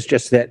 It was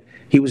just that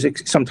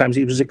sometimes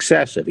he was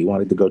excessive. He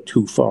wanted to go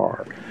too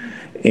far.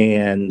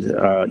 And,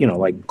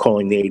 like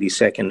calling the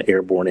 82nd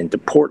Airborne into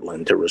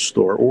Portland to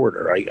restore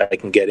order. I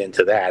can get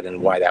into that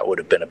and why that would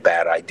have been a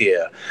bad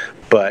idea.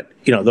 But,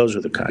 those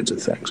are the kinds of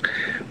things.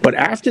 But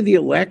after the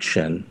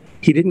election,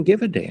 he didn't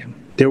give a damn.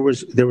 There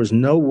was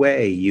no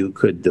way you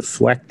could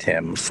deflect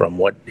him from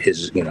what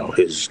his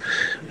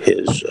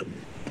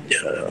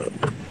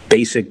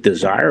basic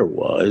desire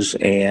was.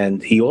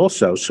 And he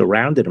also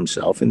surrounded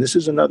himself, and this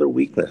is another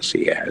weakness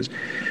he has,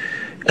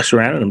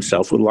 surrounded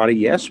himself with a lot of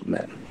yes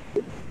men.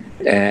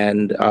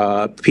 And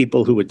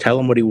people who would tell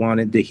him what he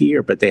wanted to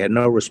hear, but they had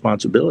no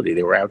responsibility.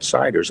 They were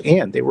outsiders,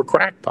 and they were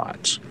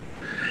crackpots.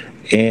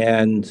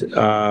 And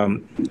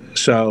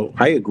so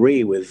I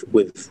agree with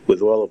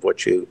all of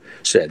what you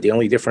said. The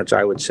only difference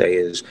I would say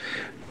is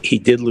he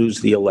did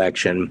lose the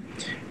election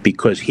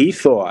because he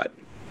thought,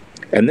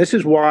 and this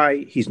is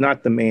why he's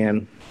not the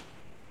man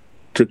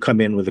to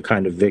come in with the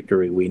kind of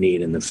victory we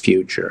need in the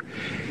future.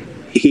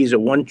 He's a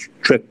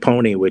one-trick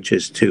pony, which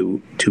is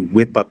to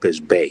whip up his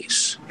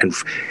base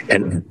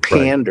and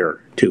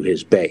pander to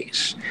his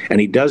base. And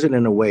he does it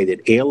in a way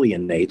that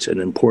alienates an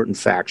important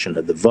faction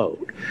of the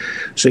vote.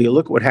 So you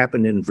look at what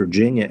happened in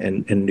Virginia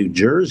and New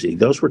Jersey.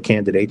 Those were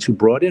candidates who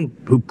brought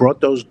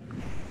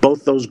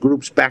both those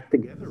groups back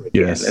together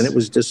again. Yes. And it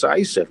was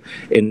decisive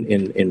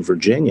in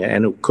Virginia,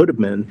 and it could have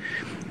been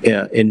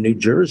in New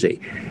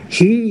Jersey.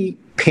 He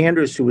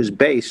panders to his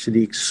base to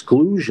the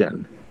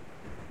exclusion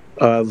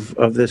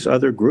of this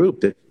other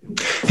group that.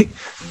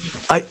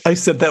 I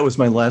said that was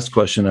my last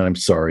question, and I'm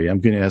sorry. I'm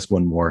going to ask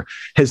one more.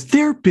 Has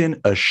there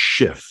been a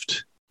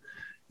shift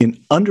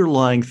in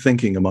underlying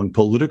thinking among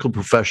political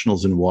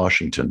professionals in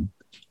Washington?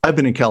 I've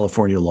been in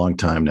California a long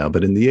time now,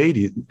 but in the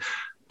 80s,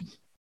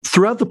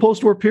 throughout the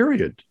post-war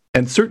period,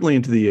 and certainly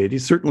into the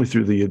 80s, certainly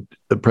through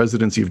the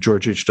presidency of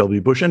George H.W.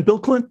 Bush and Bill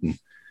Clinton,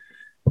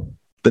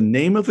 the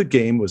name of the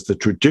game was the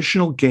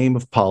traditional game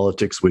of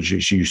politics, which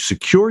is you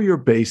secure your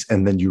base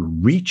and then you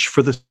reach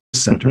for the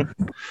center.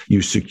 Mm-hmm.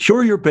 You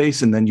secure your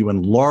base and then you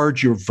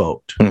enlarge your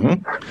vote.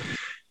 Mm-hmm.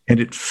 And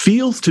it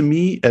feels to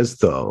me as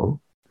though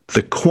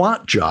the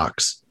quant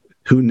jocks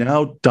who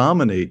now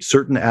dominate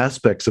certain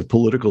aspects of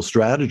political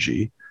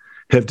strategy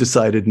have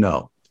decided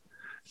no.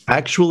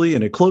 Actually,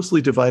 in a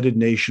closely divided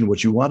nation,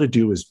 what you want to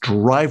do is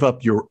drive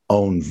up your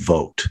own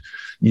vote.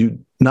 You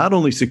not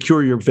only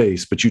secure your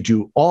base, but you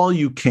do all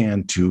you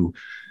can to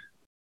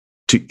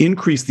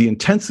increase the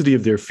intensity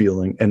of their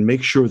feeling and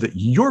make sure that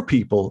your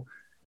people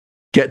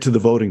get to the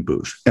voting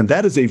booth. And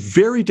that is a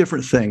very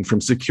different thing from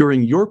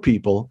securing your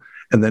people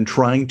and then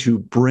trying to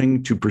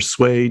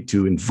persuade,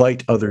 to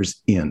invite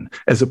others in.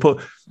 As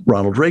opposed,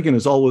 Ronald Reagan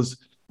is always,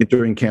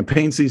 during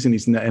campaign season,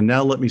 and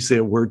now let me say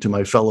a word to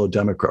my fellow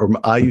Democrat, or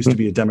I used to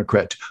be a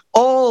Democrat,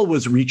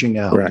 always reaching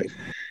out. Right.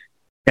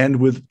 And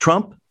with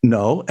Trump,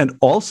 no. And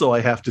also, I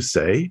have to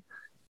say,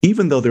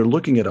 even though they're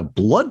looking at a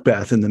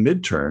bloodbath in the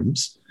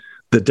midterms,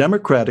 the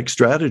Democratic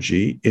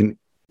strategy in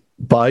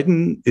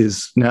Biden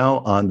is now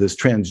on this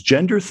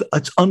transgender.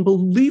 It's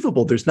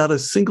unbelievable. There's not a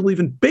single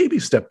even baby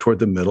step toward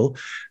the middle.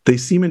 They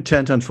seem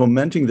intent on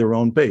fomenting their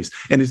own base.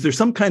 And is there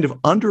some kind of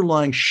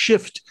underlying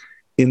shift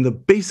in the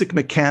basic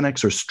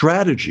mechanics or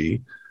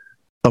strategy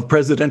of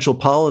presidential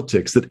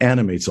politics that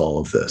animates all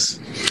of this?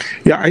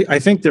 Yeah, I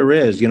think there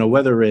is. You know,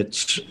 whether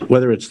it's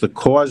the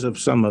cause of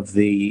some of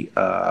the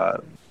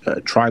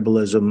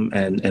tribalism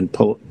and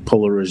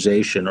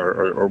polarization,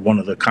 or one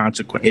of the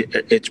consequences,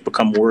 it's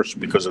become worse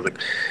because of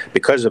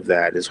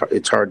that.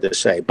 It's hard to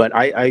say, but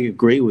I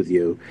agree with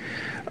you.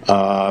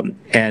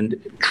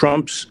 And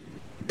Trump's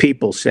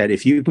people said,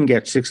 if you can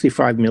get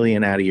 65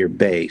 million out of your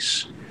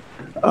base,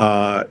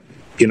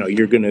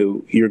 you're going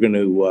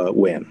to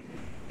win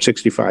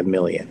 65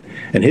 million.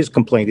 And his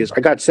complaint is,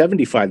 I got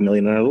 75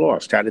 million and I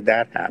lost. How did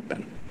that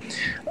happen?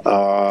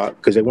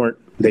 Because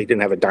they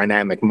didn't have a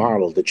dynamic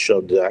model that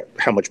showed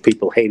how much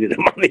people hated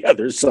him on the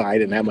other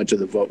side and how much of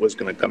the vote was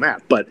going to come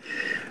out. But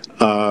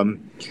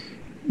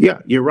yeah,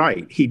 you're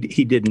right. He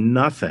did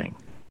nothing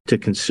to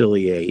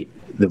conciliate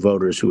the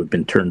voters who had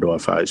been turned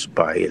off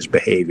by his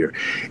behavior.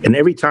 And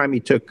every time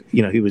he took,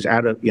 he was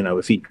out of,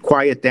 if he'd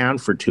quiet down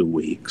for 2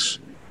 weeks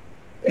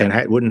and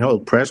wouldn't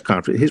hold press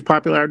conference, his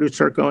popularity would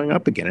start going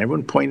up again.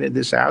 Everyone pointed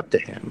this out to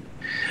him.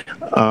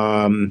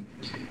 I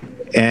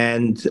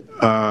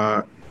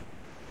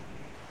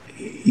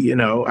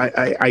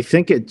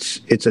think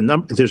it's a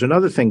number. There's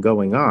another thing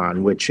going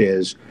on, which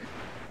is,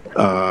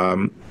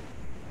 the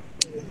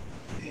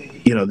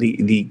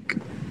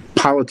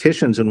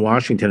politicians in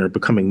Washington are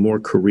becoming more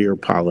career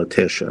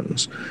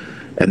politicians,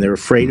 and they're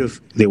afraid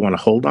they want to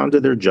hold on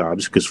to their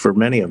jobs because for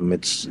many of them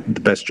it's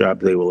the best job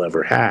they will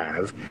ever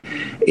have,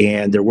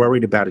 and they're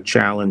worried about a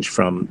challenge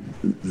from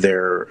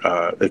their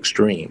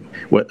extreme.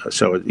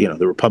 So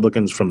the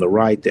Republicans from the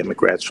right,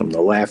 Democrats from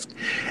the left,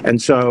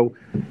 and so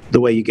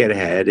the way you get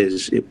ahead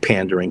is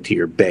pandering to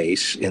your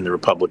base in the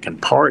Republican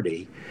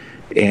Party,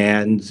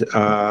 and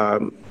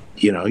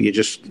you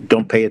just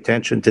don't pay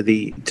attention to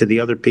the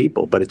other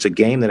people. But it's a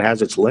game that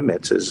has its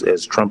limits,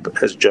 as Trump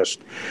has just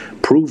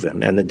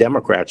proven, and the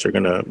Democrats are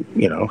going to,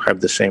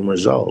 have the same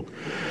result.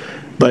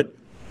 But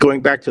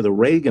going back to the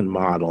Reagan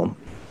model,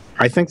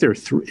 I think there are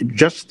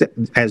just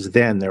as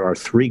then there are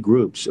three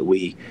groups that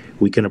we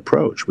can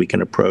approach. We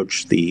can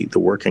approach the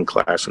working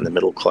class and the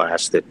middle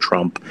class that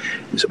Trump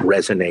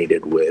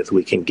resonated with.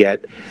 We can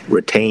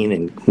retain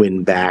and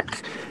win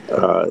back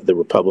the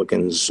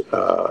Republicans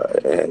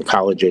and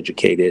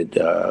college-educated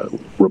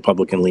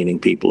Republican-leaning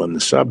people in the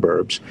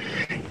suburbs.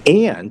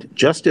 And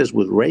just as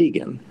with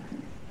Reagan,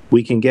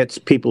 we can get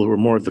people who are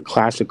more of the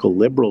classical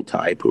liberal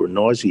type who are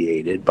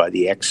nauseated by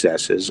the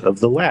excesses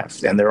of the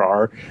left. And there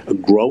are a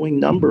growing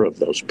number of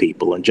those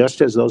people. And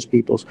just as those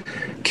people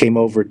came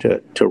over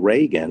to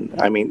Reagan,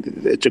 I mean,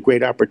 it's a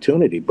great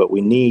opportunity, but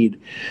we need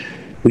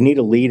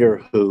a leader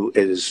who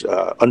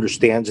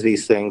understands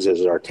these things,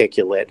 is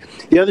articulate.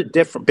 The other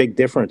big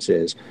difference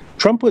is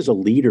Trump was a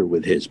leader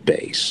with his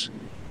base.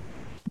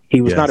 He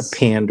was not a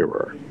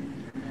panderer.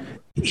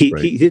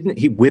 He didn't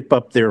whip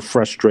up their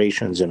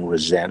frustrations and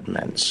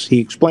resentments. He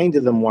explained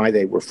to them why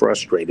they were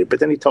frustrated,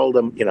 but then he told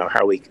them,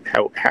 how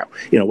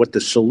what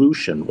the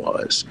solution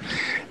was.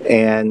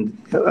 And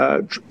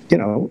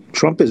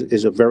Trump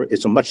is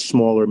a much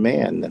smaller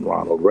man than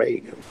Ronald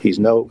Reagan. He's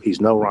no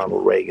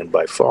Ronald Reagan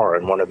by far.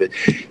 And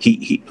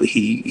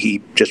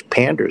he just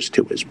panders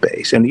to his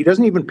base, and he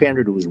doesn't even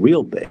pander to his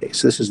real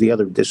base. This is the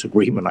other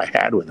disagreement I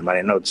had with him.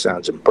 I know it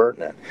sounds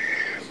impertinent,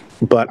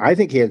 but I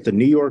think he has the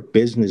New York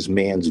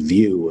businessman's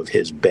view of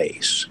his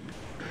base.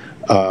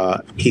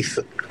 I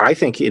I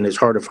think in his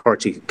heart of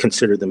hearts, he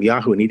considered them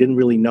Yahoo, and he didn't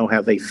really know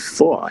how they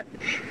thought.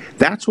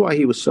 That's why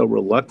he was so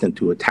reluctant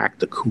to attack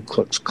the Ku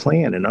Klux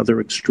Klan and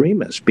other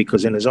extremists,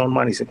 because in his own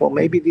mind, he said, well,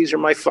 maybe these are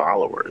my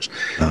followers.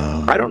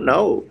 I don't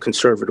know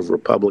conservative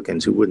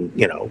Republicans who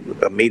wouldn't,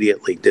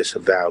 immediately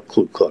disavow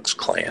Ku Klux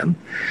Klan.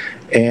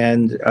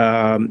 And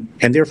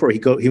therefore,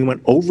 he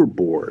went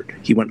overboard.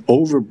 He went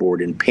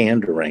overboard in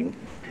pandering.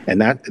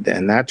 And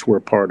that's where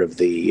part of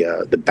the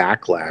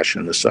backlash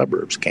in the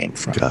suburbs came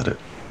from. Got it.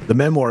 The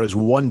memoir is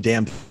one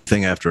damn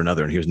thing after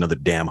another, and here's another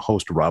damn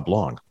host, Rob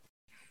Long.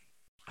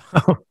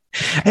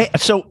 Hey,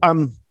 so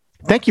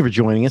thank you for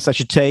joining us. I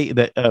should say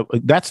that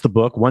that's the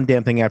book, One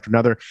Damn Thing After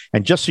Another.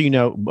 And just so you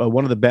know,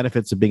 one of the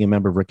benefits of being a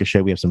member of Ricochet,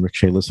 we have some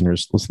Ricochet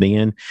listeners listening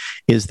in,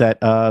 is that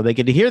they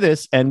get to hear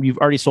this, and you've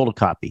already sold a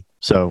copy.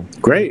 So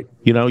great.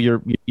 You're on your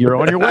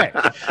way.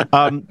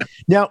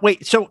 Now,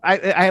 wait. So I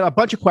have a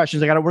bunch of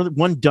questions. I got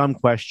one dumb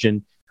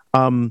question.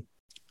 Do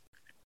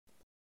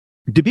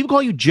people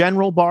call you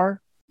General Barr?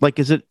 Like,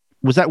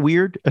 was that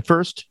weird at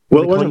first?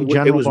 Well, it wasn't.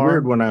 It was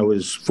weird when I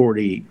was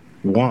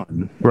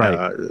 41.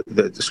 Right.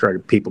 That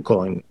started people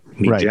calling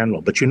me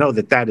General, but you know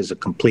that is a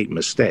complete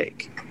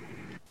mistake.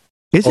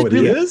 Is it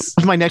really? It is?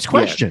 That's my next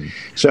question. Yes.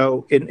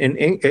 So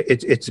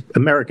it's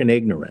American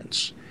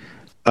ignorance.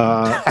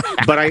 But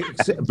I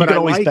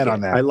like it.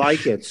 On that. I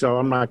like it, so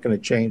I'm not going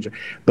to change it.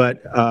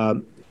 But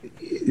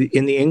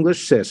in the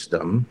English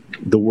system,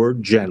 the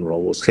word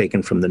general was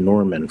taken from the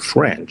Norman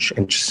French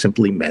and just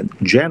simply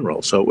meant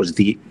general. So it was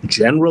the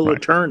general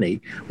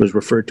attorney was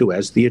referred to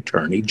as the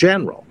attorney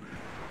general.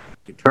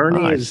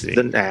 Attorney is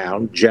the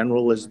noun,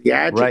 general is the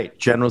adjective. Right,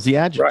 general's the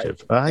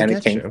adjective. Right. And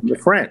it came from the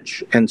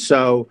French. And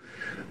so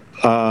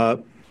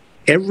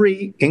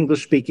every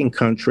English-speaking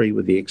country,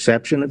 with the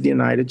exception of the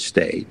United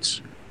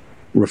States,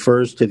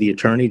 refers to the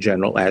attorney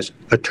general as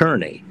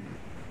attorney.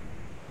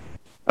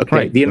 Okay,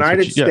 right. The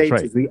United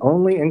States is the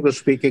only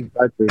English-speaking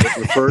country that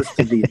refers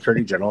to the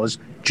attorney general as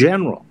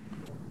general.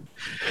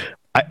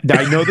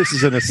 I know this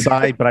is an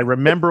aside, but I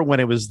remember when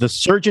it was the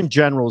Surgeon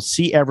General,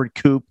 C. Everett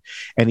Koop,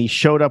 and he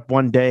showed up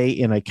one day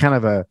in a kind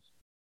of a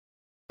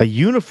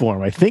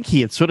uniform. I think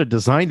he had sort of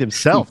designed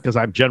himself, because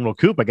I'm General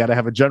Koop. I got to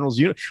have a general's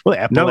uniform.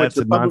 Well, no, it's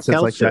the public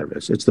health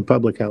service. It's the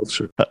public health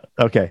service.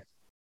 Okay.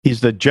 He's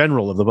the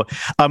general of the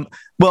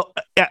book.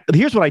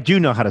 Here's what I do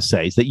know how to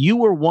say, is that you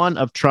were one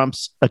of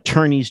Trump's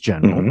attorneys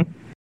general. Mm-hmm.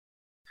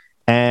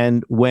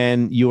 And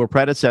when your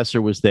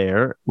predecessor was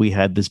there, we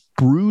had this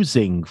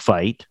bruising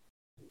fight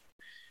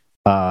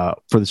for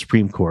the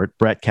Supreme Court,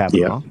 Brett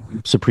Kavanaugh,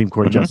 Supreme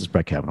Court Justice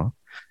Brett Kavanaugh.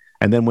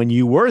 And then when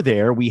you were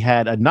there, we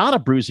had not a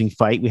bruising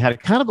fight. We had a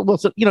kind of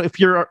if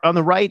you're on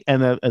the right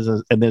and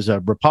there's a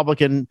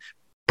Republican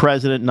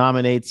president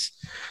nominates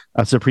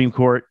a Supreme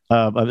Court,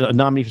 a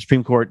nominee for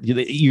Supreme Court,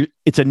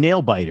 it's a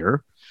nail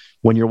biter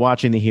when you're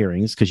watching the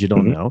hearings because you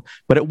don't know.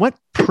 But it went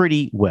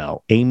pretty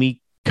well.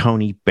 Amy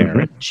Coney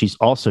Barrett, she's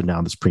also now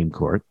in the Supreme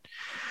Court.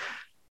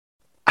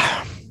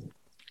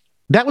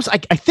 That was, I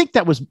think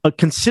that was,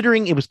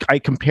 considering it was, I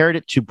compared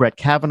it to Brett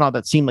Kavanaugh,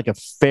 that seemed like a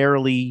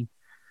fairly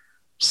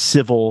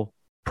civil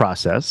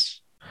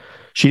process.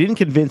 She didn't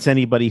convince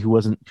anybody who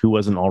wasn't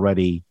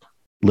already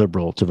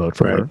liberal to vote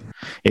for her.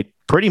 It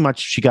pretty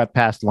much, she got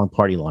passed along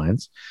party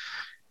lines.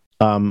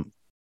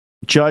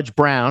 Judge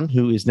Brown,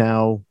 who is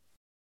now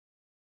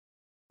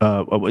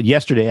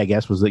yesterday, I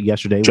guess, was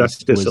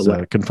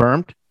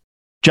confirmed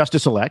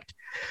Justice-elect.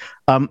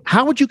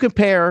 How would you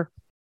compare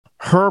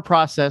her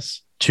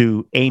process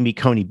to Amy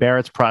Coney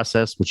Barrett's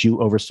process, which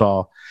you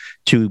oversaw,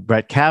 to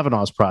Brett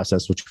Kavanaugh's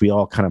process, which we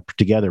all kind of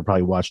together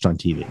probably watched on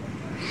TV?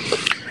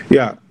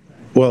 Yeah,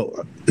 well,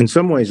 in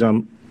some ways,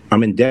 I'm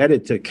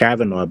indebted to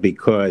Kavanaugh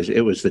because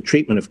it was the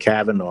treatment of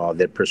Kavanaugh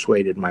that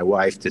persuaded my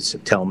wife to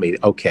tell me,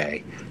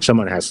 okay,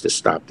 someone has to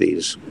stop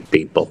these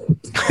people,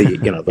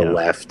 the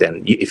left,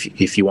 and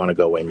if you want to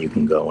go in, you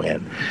can go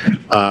in.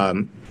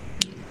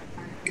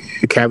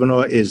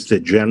 Kavanaugh is the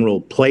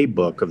general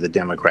playbook of the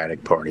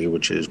Democratic Party,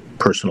 which is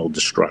personal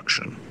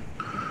destruction.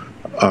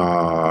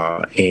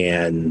 I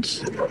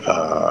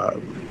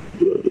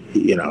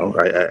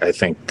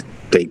think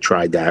they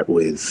tried that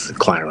with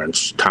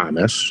Clarence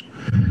Thomas.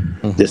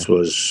 Mm-hmm.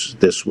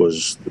 This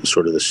was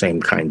sort of the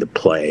same kind of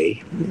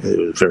play. It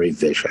was very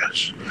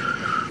vicious.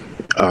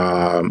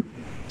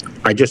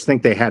 I just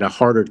think they had a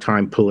harder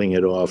time pulling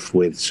it off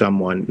with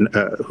someone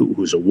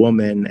who's a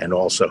woman and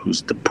also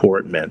whose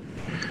deportment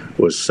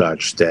was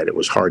such that it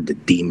was hard to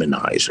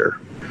demonize her.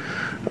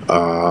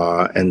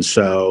 And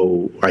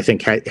so I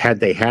think had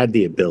they had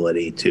the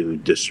ability to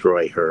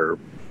destroy her,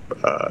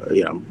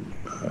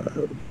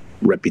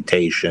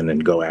 reputation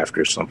and go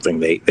after something,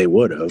 they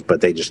would have,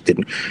 but they just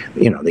didn't,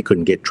 they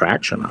couldn't get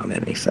traction on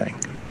anything.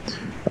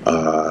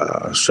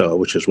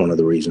 Which is one of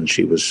the reasons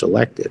she was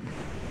selected,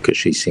 because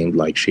she seemed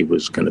like she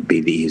was going to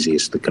be the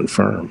easiest to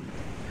confirm.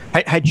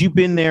 Had you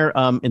been there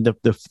in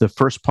the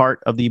first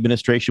part of the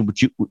administration, would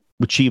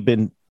she have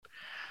been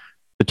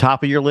the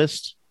top of your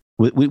list?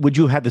 Would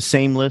you have had the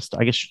same list?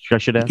 I guess I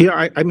should have. Yeah,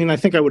 I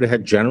think I would have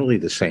had generally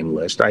the same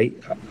list. I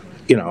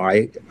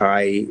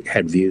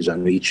had views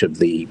on each of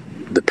the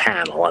the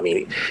panel. I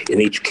mean, in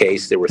each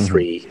case, there were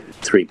three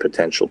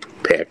potential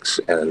picks,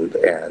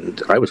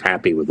 and I was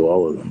happy with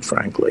all of them,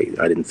 frankly.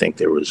 I didn't think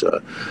there was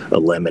a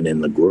lemon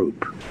in the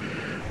group,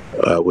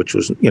 which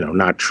was,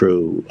 not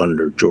true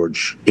under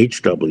George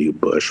H.W.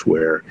 Bush,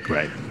 where,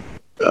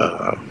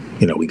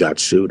 we got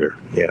Souter.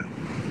 Yeah.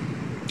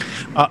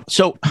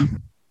 So,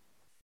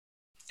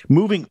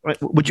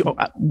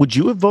 would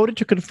you have voted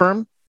to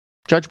confirm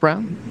Judge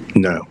Brown?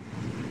 No.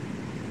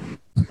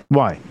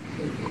 Why?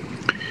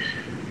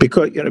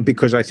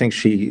 Because I think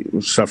she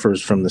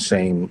suffers from the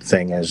same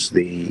thing as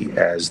the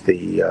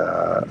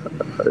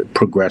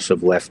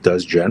progressive left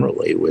does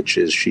generally, which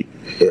is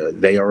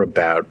they are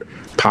about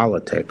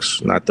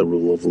politics, not the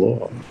rule of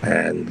law,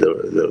 and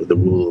the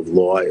rule of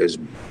law is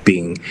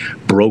being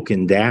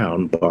broken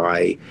down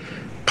by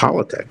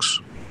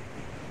politics,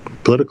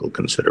 political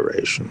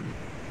consideration.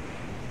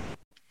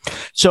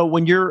 So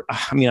when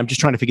I'm just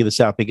trying to figure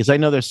this out, because I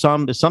know there's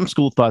some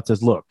school of thought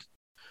says, look,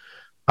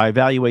 I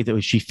evaluate that,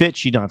 is she fit,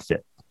 she not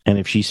fit. And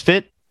if she's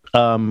fit,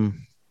 then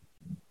I'm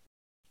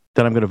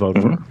going to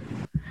vote for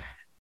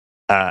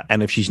her.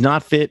 And if she's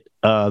not fit,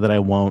 then I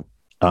won't.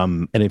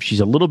 And if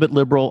she's a little bit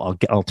liberal,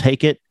 I'll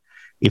take it.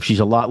 If she's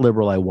a lot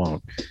liberal, I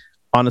won't.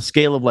 On a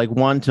scale of like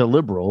 1 to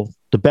liberal,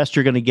 the best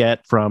you're going to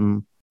get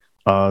from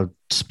a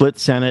split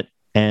Senate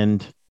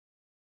and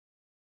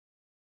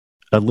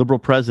a liberal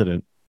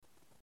president.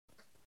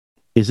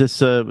 Is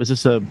this a?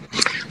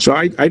 So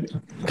I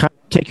kind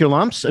of take your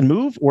lumps and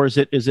move, or is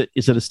it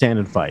a stand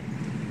and fight?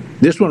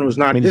 This one was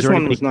not. This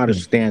one was not a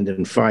stand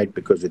and fight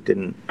because it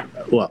didn't.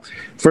 Well,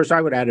 first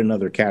I would add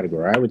another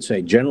category. I would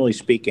say, generally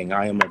speaking,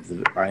 I am of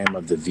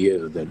the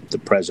view that the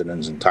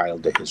president's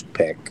entitled to his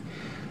pick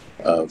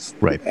of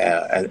right.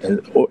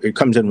 And it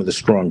comes in with a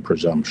strong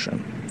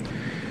presumption,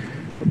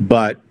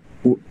 but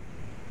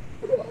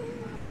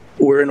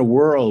we're in a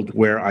world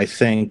where I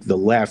think the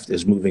left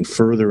is moving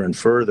further and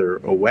further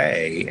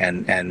away,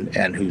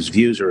 and whose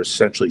views are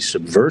essentially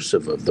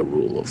subversive of the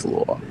rule of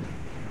law.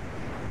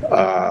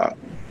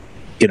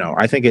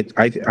 I think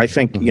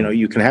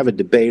you can have a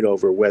debate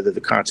over whether the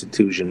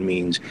Constitution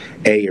means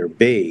A or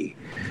B,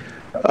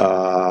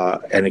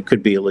 and it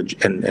could be a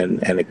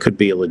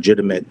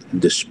legitimate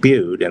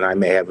dispute. And I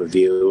may have a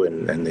view,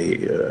 and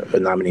the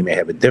nominee may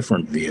have a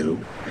different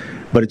view,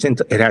 but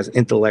it has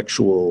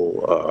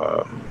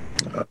intellectual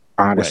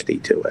honesty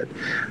to it.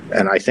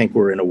 And I think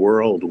we're in a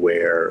world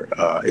where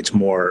it's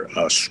more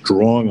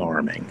strong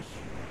arming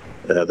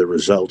the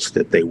results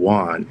that they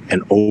want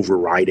and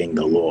overriding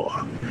the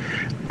law.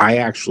 I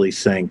actually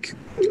think,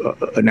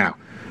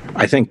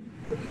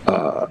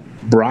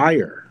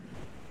 Breyer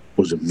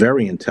was a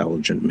very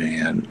intelligent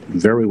man,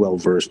 very well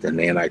versed in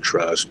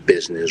antitrust,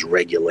 business,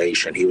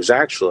 regulation. He was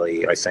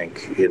actually, I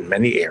think, in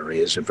many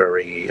areas, a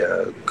very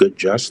good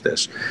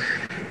justice.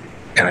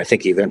 And I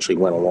think he eventually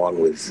went along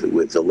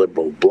with the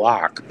liberal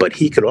bloc, but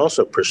he could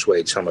also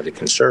persuade some of the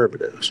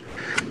conservatives.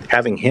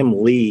 Having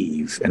him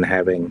leave and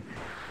having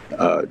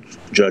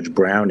Judge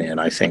Brown in,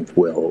 I think,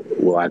 will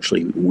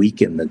actually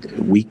weaken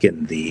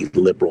the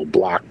liberal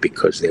bloc,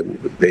 because they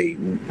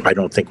I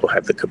don't think will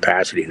have the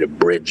capacity to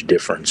bridge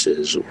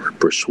differences or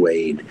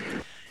persuade.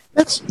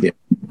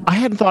 I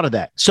hadn't thought of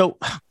that. So,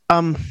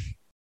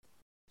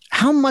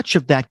 how much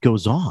of that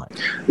goes on?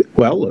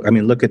 Well, I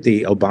mean, look at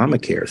the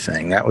Obamacare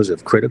thing. That was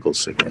of critical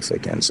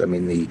significance. I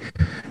mean,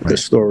 the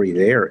story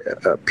there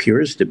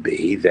appears to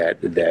be that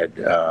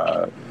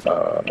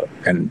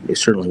and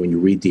certainly when you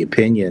read the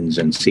opinions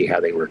and see how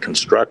they were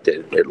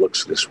constructed, it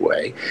looks this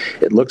way.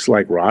 It looks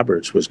like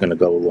Roberts was going to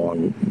go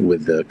along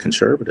with the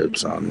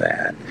conservatives on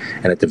that.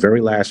 And at the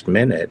very last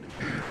minute,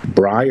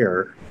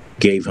 Breyer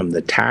gave him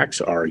the tax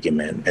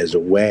argument as a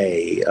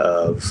way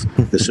of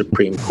the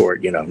Supreme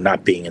Court,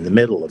 not being in the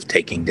middle of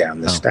taking down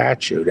the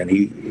statute. And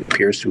he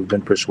appears to have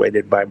been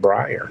persuaded by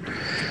Breyer.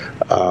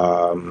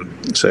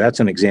 So that's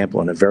an example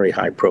in a very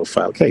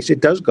high-profile case. It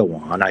does go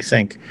on. I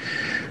think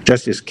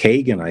Justice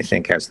Kagan,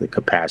 has the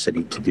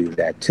capacity to do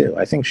that too.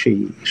 I think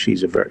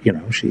she's a very,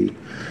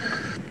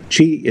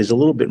 she is a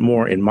little bit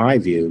more, in my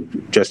view,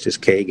 Justice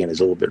Kagan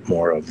is a little bit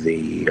more of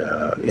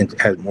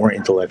has more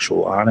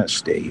intellectual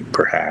honesty,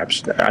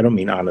 perhaps. I don't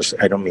mean honest.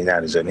 I don't mean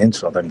that as an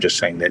insult. I'm just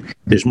saying that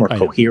there's more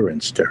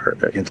coherence to her,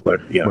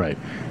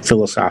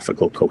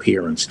 philosophical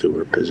coherence to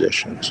her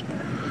positions.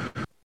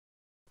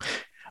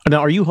 Now,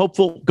 are you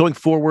hopeful going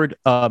forward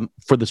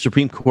for the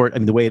Supreme Court? I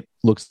mean, the way it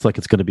looks like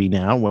it's going to be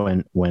now,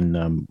 when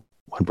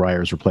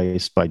Breyer is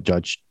replaced by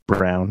Judge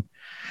Brown.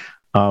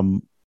 Are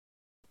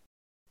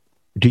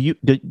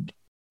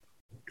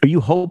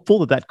you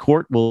hopeful that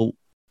court will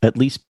at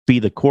least be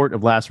the court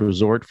of last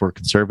resort for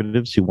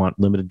conservatives who want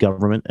limited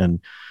government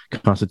and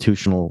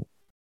constitutional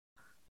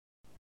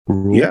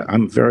rule? Yeah,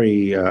 I'm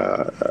very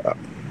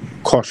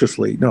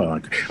cautiously.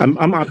 No,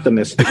 I'm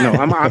optimistic. No,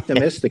 I'm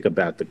optimistic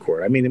about the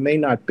court. I mean, it may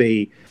not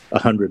be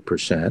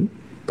 100%,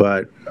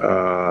 but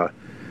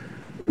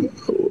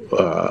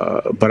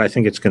I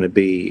think it's going to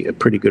be a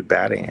pretty good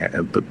batting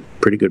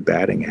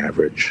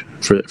average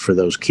for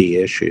those key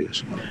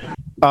issues.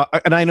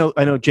 And I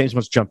know James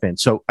wants to jump in,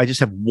 so I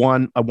just have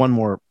one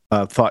more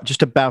thought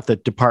just about the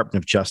Department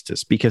of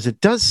Justice, because it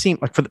does seem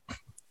like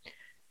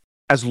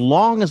as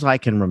long as I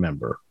can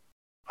remember,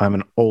 I'm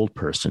an old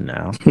person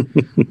now,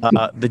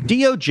 the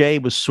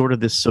DOJ was sort of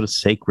this sort of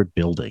sacred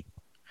building.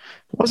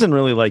 It wasn't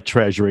really like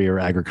Treasury or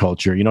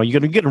Agriculture.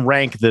 You're going to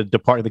rank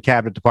the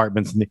cabinet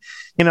departments,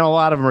 and a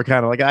lot of them are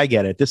kind of like, I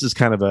get it. This is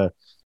kind of a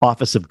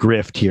office of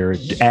grift here,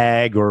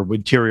 ag or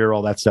interior,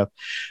 all that stuff.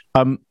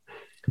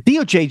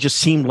 DOJ just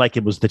seemed like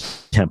it was the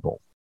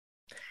temple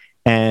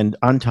and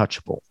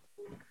untouchable.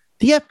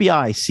 The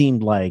FBI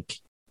seemed like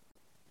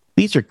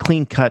these are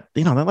clean cut,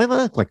 they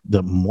look like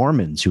the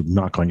Mormons who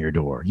knock on your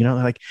door.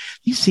 Like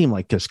these seem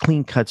like just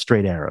clean cut,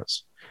 straight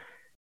arrows.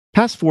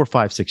 Past 4,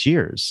 5, 6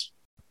 years,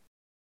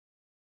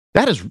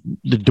 that is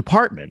the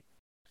department,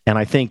 and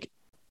I think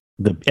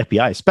the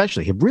FBI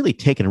especially, have really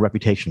taken a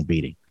reputational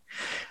beating.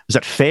 Is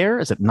that fair?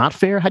 Is it not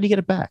fair? How do you get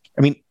it back?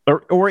 I mean,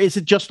 or is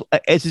it just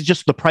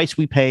the price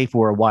we pay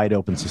for a wide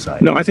open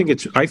society? No, I think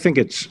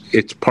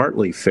it's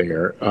partly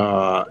fair,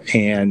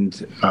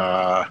 and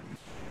let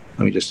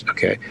me just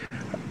okay.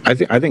 I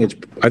think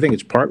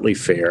it's partly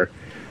fair.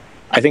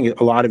 I think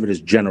a lot of it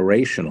is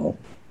generational,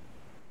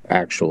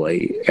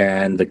 actually,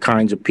 and the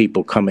kinds of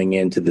people coming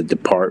into the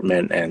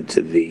department and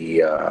to the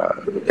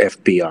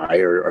FBI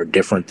are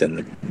different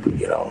than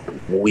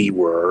we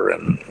were,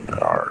 and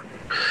our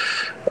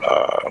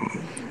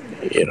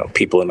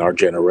people in our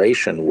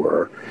generation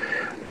were,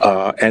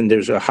 and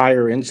there's a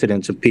higher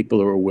incidence of people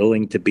who are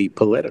willing to be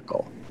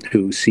political,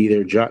 who see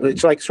their job.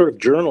 It's like sort of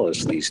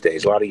journalists these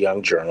days. A lot of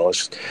young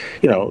journalists,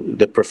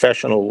 the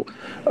professional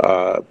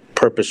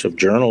purpose of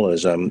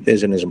journalism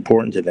isn't as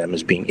important to them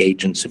as being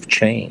agents of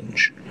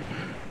change.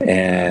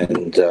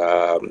 And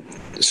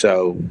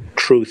so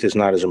truth is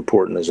not as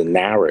important as a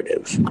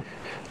narrative.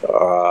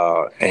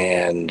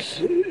 And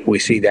we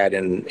see that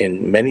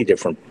in many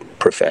different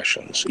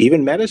professions,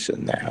 even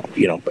medicine now.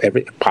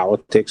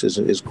 Politics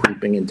is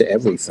creeping into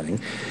everything.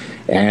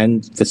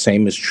 And the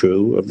same is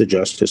true of the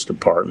Justice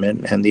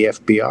Department and the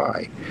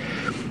FBI.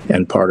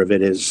 And part of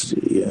it is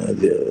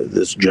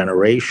this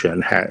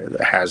generation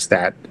has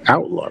that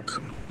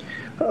outlook.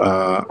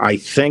 I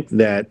think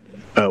that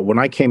when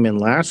I came in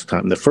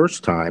the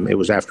first time, it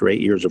was after 8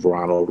 years of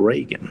Ronald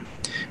Reagan.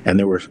 And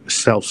there were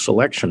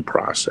self-selection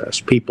process.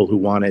 People who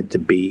wanted to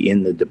be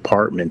in the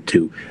department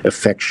to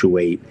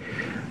effectuate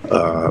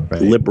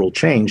liberal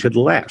change had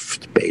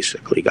left,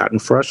 basically, gotten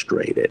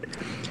frustrated.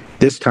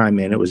 This time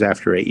in, it was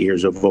after 8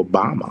 years of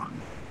Obama,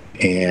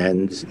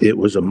 and it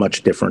was a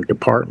much different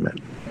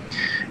department.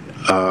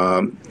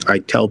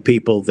 I tell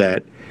people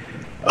that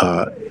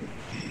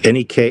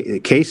any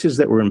cases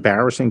that were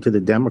embarrassing to the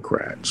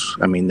Democrats,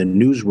 I mean, the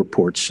news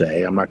reports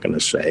say, I'm not going to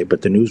say,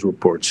 but the news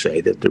reports say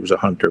that there was a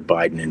Hunter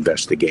Biden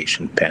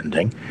investigation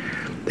pending.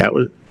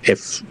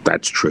 If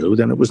that's true,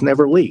 then it was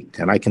never leaked.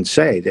 And I can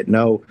say that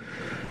no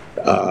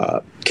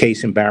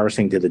case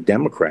embarrassing to the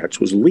Democrats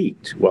was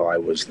leaked while I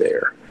was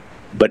there.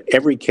 But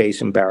every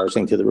case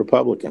embarrassing to the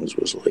Republicans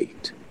was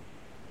leaked.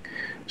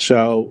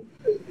 So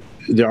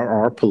there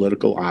are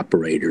political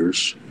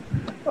operators.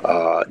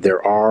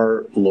 There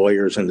are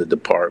lawyers in the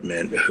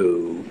department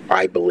who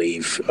I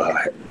believe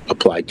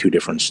apply two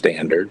different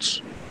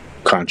standards,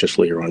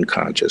 consciously or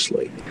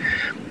unconsciously.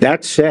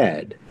 That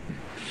said,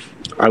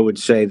 I would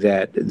say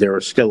that there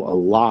are still a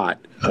lot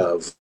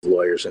of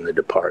lawyers in the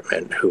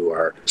department who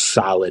are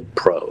solid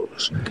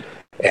pros.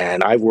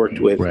 And I've worked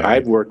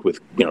with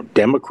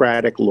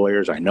Democratic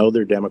lawyers. I know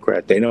they're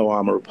Democrat. They know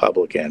I'm a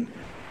Republican.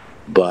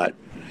 But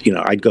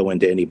I'd go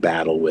into any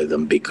battle with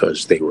them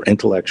because they were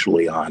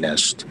intellectually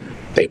honest.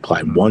 They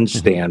applied one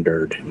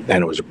standard,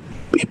 and it was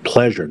a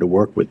pleasure to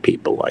work with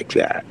people like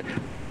that.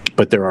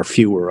 But there are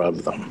fewer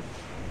of them.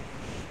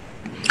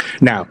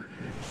 Now,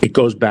 it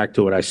goes back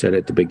to what I said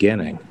at the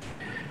beginning.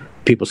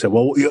 People say,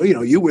 well,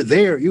 you were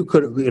there. You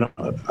could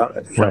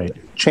have, right.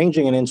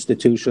 Changing an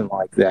institution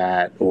like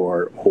that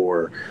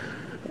or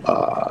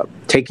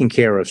taking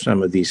care of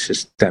some of these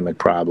systemic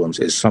problems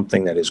is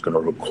something that is going to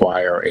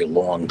require a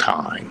long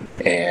time,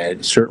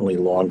 and certainly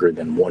longer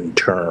than one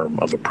term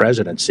of a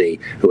presidency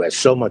who has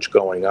so much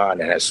going on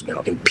and has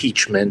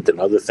impeachment and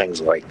other things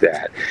like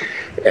that.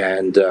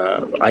 And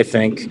I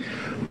think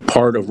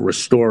part of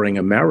restoring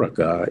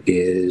America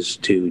is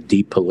to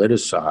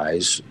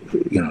depoliticize,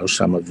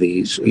 some of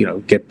these,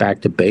 get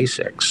back to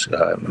basics,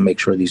 make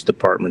sure these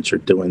departments are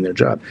doing their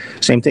job.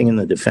 Same thing in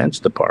the Defense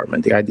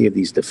Department. The idea of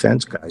these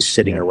defense guys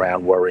sitting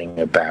around worrying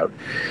about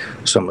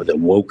some of the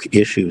woke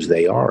issues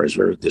they are is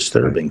very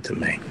disturbing to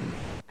me.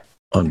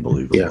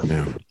 Unbelievable.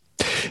 Yeah.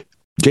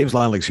 James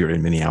Lilacs here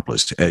in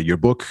Minneapolis. Your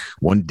book,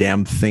 One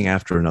Damn Thing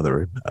After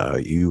Another.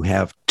 You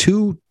have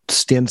two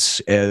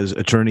stints as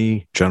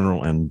Attorney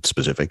General and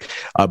specific,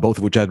 both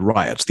of which had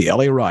riots, the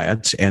LA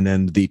riots and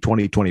then the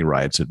 2020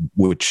 riots, at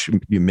which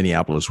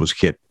Minneapolis was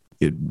hit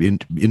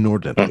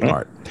inordinately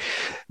hard.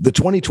 The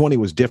 2020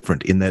 was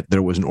different in that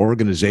there was an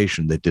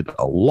organization that did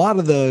a lot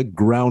of the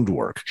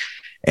groundwork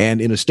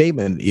And in a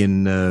statement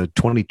in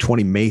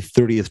 2020, May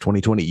 30th,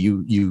 2020,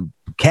 you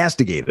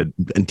castigated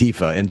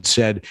Antifa and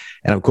said,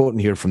 and I'm quoting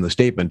here from the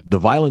statement, the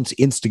violence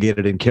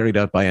instigated and carried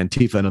out by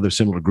Antifa and other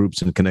similar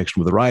groups in connection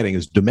with the rioting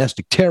is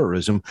domestic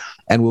terrorism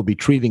and will be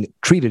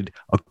treated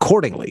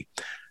accordingly.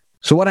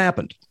 So what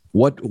happened?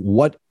 What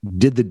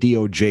did the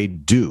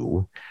DOJ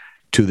do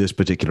to this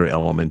particular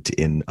element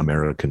in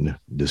American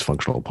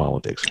dysfunctional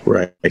politics?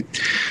 Right.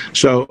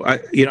 So,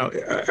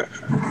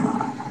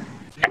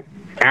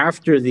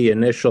 after the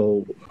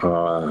initial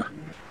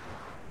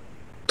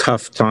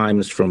tough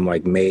times from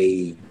like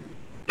May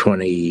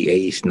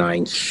 28th,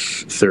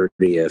 9th,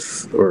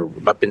 30th, or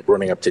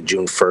running up to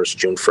June 1st.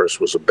 June 1st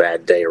was a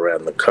bad day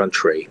around the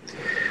country.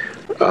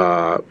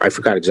 I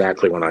forgot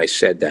exactly when I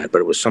said that, but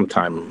it was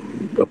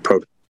sometime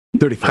approaching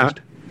 31st. Huh?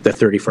 The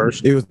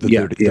 31st? It was the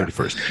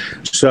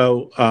 31st.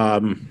 So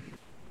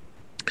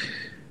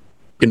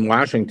in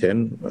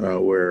Washington,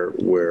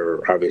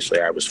 where obviously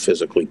I was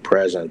physically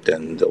present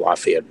and the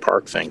Lafayette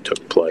Park thing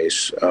took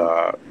place,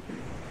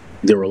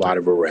 there were a lot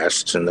of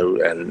arrests and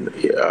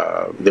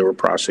there were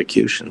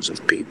prosecutions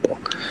of people.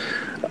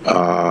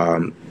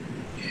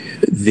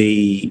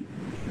 The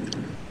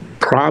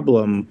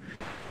problem,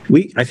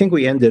 I think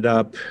we ended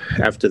up,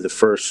 after the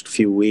first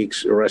few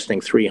weeks,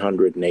 arresting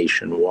 300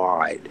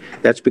 nationwide.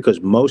 That's because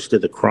most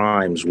of the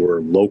crimes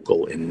were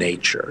local in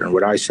nature. And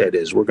what I said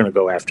is, we're going to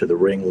go after the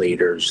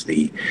ringleaders,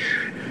 the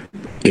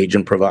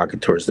agent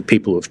provocateurs, the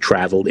people who have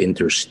traveled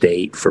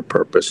interstate for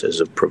purposes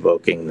of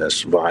provoking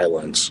this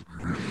violence.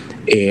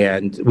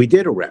 And we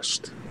did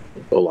arrest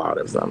a lot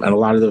of them. And a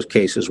lot of those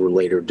cases were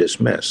later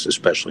dismissed,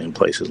 especially in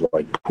places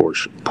like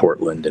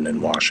Portland and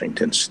in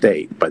Washington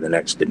State by the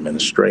next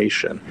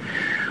administration.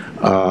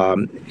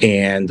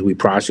 And we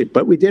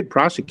did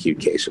prosecute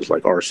cases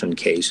like arson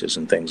cases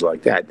and things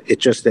like that.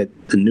 It's just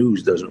that the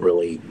news doesn't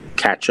really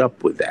catch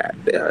up with that.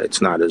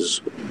 It's not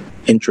as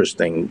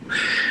interesting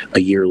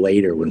a year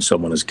later when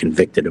someone is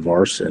convicted of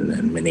arson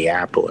in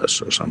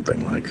Minneapolis or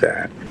something like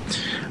that.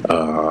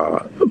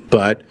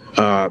 But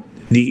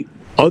the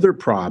other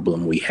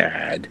problem we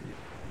had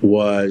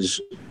was,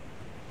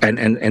 and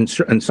in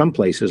some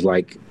places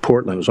like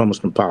Portland, it was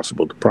almost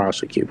impossible to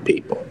prosecute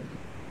people.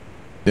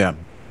 Yeah.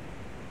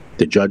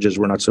 The judges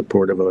were not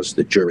supportive of us.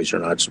 The juries are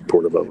not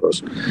supportive of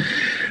us.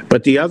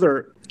 But the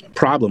other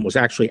problem was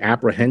actually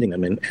apprehending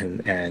them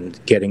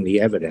and getting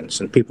the evidence.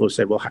 And people have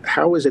said, well,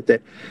 how is it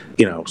that,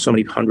 so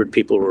many hundred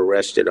people were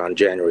arrested on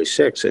January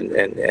 6th and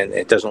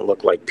it doesn't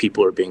look like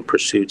people are being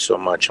pursued so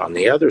much on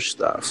the other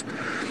stuff?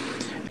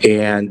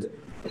 And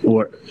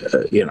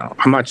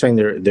I'm not saying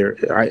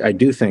I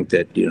do think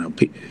that,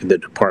 the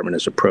department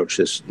has approached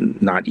this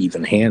not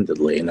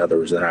even-handedly. In other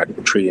words, they're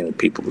not treating the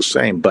people the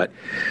same. But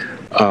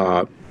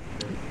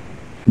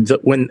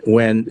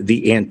when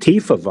the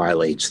Antifa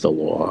violates the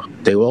law,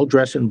 they all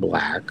dress in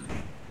black.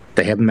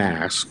 They have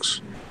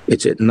masks.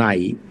 It's at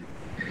night.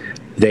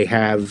 They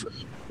have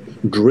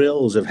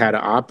drills of how to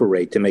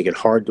operate to make it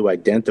hard to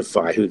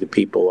identify who the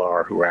people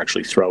are who are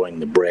actually throwing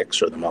the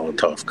bricks or the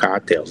Molotov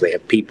cocktails. They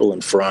have people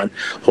in front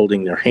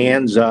holding their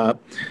hands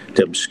up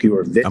to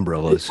obscure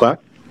umbrellas.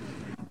 What?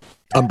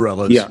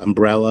 Umbrellas. Yeah,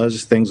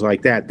 umbrellas, things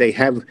like that. They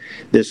have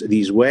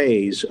these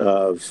ways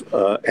of,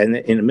 and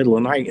in the middle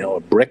of the night, a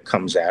brick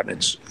comes out, and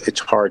it's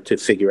hard to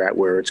figure out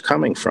where it's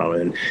coming from.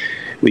 And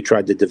we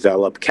tried to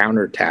develop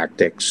counter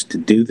tactics to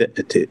do that,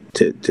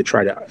 to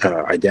try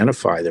to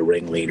identify the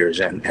ringleaders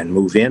and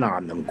move in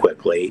on them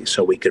quickly,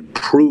 so we could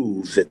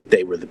prove that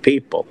they were the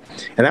people.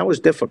 And that was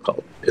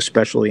difficult,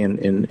 especially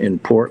in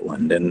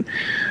Portland. And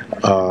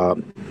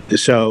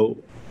so,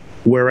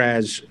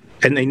 whereas.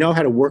 And they know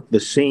how to work the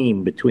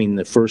seam between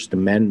the First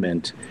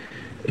Amendment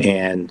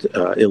and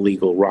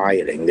illegal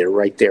rioting. They're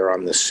right there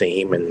on the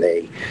seam, and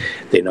they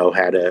know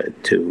how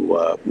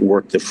to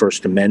work the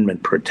First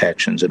Amendment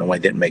protections in a way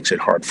that makes it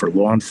hard for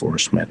law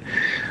enforcement.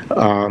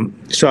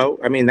 So,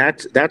 I mean,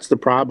 that's the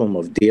problem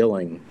of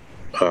dealing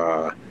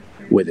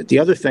with it. The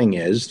other thing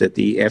is that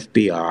the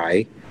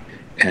FBI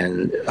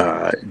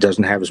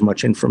doesn't have as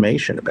much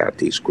information about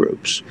these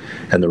groups.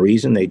 And the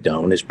reason they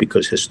don't is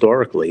because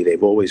historically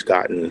they've always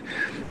gotten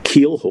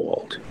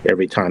keelhauled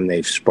every time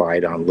they've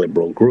spied on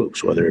liberal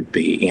groups, whether it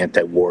be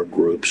anti-war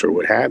groups or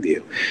what have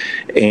you.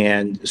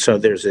 And so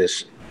there's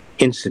this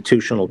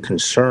institutional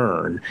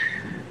concern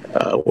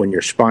when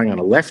you're spying on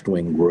a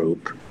left-wing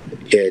group,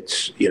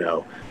 it's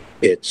a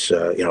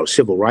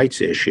civil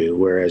rights issue,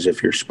 whereas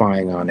if you're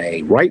spying on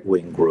a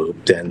right-wing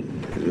group,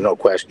 then no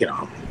question,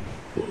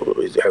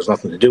 it has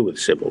nothing to do with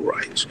civil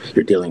rights.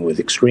 You're dealing with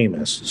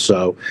extremists.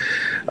 So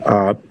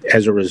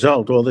as a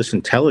result, all this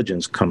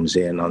intelligence comes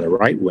in on the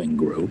right-wing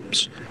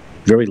groups.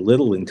 Very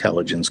little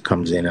intelligence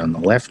comes in on the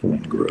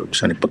left-wing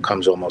groups, and it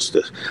becomes almost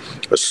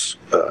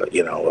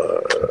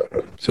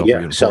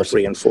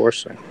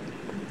self-reinforcing.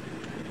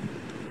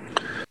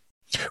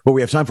 Well,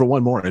 we have time for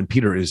one more, and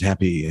Peter is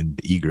happy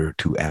and eager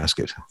to ask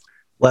it.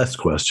 Last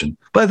question.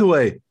 By the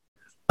way,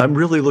 I'm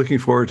really looking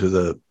forward to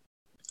the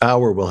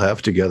hour we'll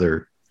have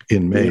together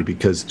in May,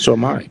 because so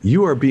am I.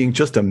 You are being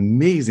just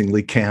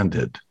amazingly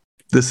candid.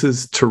 This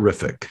is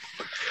terrific.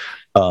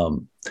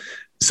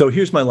 So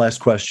here's my last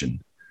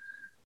question.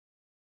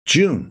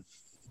 June,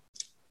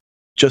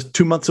 just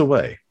 2 months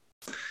away,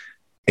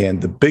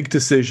 and the big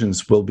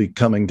decisions will be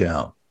coming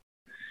down.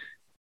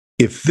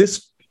 If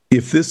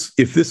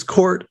this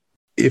court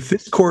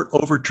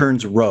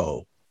overturns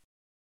Roe,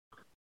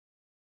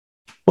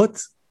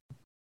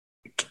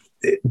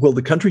 will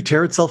the country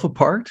tear itself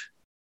apart?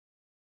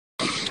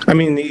 I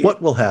mean,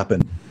 what will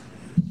happen?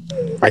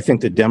 I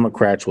think the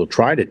Democrats will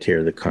try to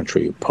tear the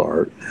country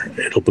apart.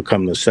 It'll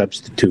become the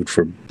substitute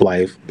for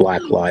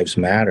Black Lives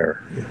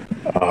Matter.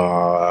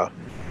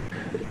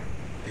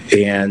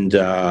 And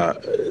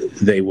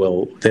they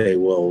will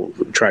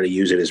try to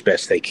use it as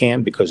best they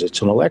can because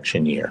it's an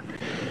election year.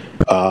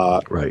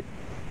 Right.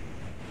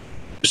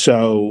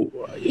 So,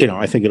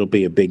 I think it'll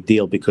be a big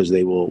deal because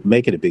they will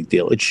make it a big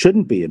deal. It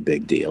shouldn't be a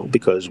big deal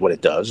because what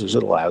it does is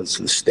it allows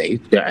the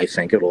state, I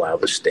think it'll allow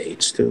the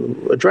states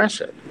to address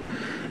it.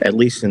 At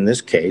least in this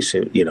case,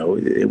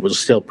 it will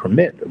still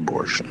permit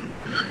abortion.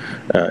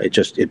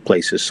 It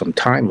places some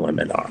time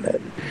limit on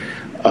it.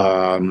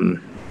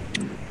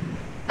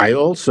 I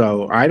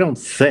don't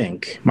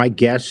think, my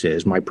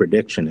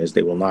prediction is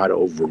they will not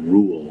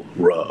overrule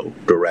Roe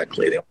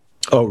directly.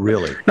 Oh,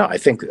 really? No, I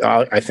think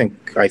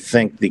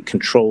the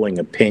controlling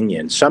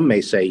opinion, some may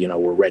say,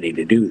 we're ready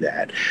to do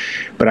that.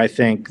 But I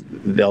think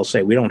they'll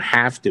say we don't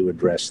have to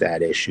address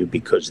that issue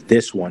because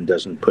this one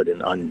doesn't put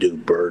an undue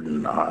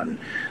burden on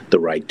the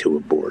right to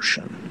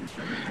abortion.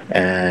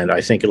 And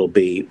I think it'll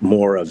be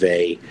more of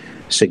a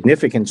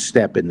significant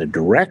step in the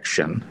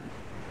direction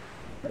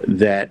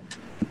that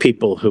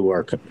people who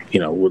are,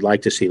 would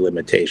like to see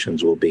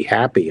limitations will be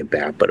happy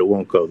about, but it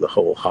won't go the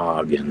whole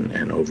hog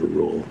and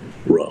overrule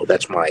Roe.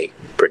 That's my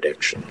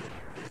prediction.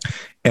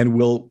 And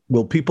will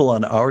people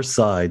on our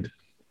side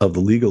of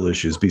the legal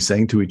issues be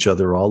saying to each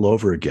other all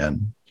over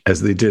again,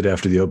 as they did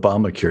after the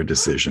Obamacare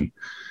decision,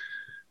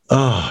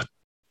 "Oh,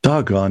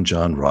 doggone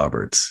John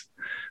Roberts.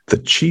 The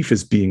chief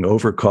is being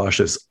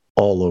overcautious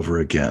all over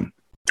again"?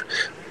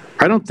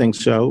 I don't think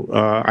so.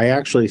 I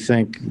actually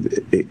think,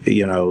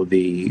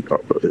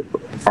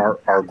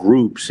 our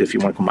groups, if you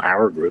want to call them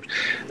our groups,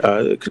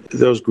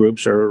 those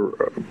groups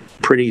are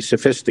pretty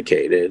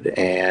sophisticated.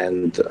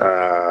 And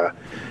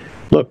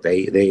look,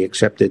 they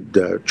accepted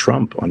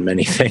Trump on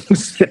many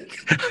things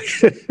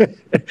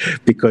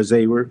because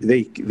they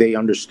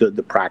understood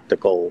the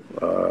practical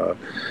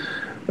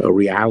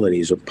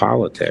realities of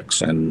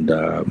politics. And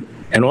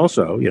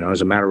also,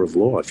 as a matter of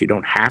law, if you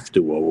don't have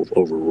to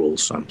overrule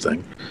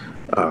something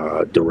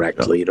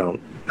directly, you don't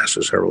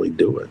necessarily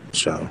do it.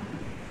 So,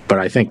 but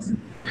I think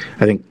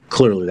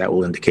clearly that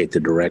will indicate the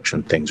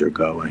direction things are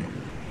going.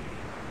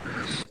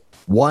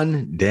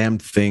 One Damn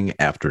Thing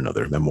After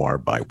Another, memoir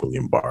by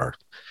William Barr.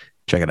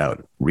 Check it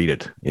out, read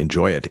it,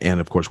 enjoy it, and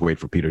of course, wait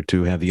for Peter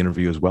to have the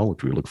interview as well,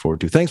 which we look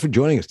forward to. Thanks for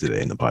joining us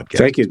today in the podcast.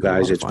 Thank you,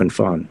 guys. It's been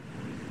fun.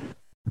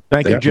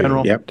 Thank you,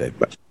 General. Yep.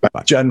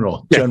 Bye.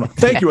 General.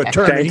 Thank you,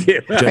 Attorney. Thank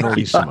you. General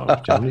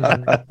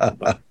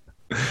Isimo.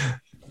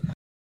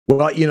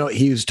 Well,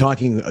 he was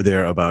talking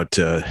there about,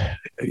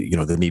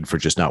 the need for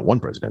just not one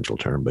presidential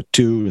term, but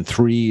 2 and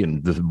 3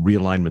 and the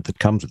realignment that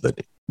comes with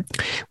it.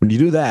 When you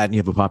do that and you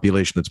have a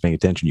population that's paying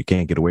attention, you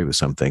can't get away with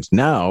some things.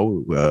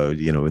 Now,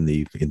 in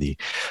the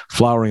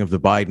flowering of the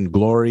Biden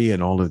glory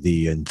and all of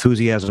the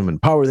enthusiasm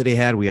and power that he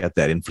had, we had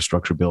that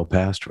infrastructure bill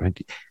passed, right?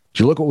 Did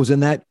you look what was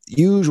in that?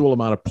 Usual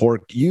amount of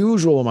pork,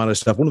 usual amount of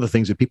stuff. One of the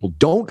things that people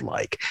don't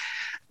like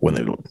when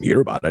they don't hear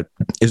about it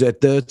is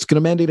that it's going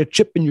to mandate a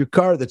chip in your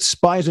car that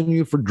spies on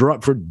you for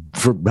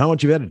how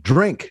much you've had to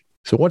drink.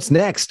 So what's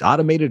next?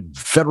 Automated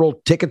federal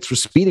tickets for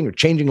speeding or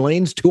changing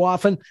lanes too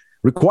often?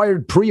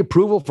 Required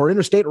pre-approval for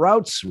interstate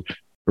routes?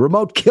 A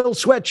remote kill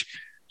switch?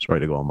 Sorry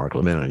to go on Mark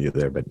Levin on you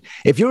there, but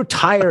if you're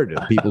tired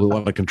of people who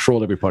want to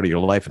control every part of your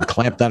life and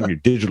clamp down on your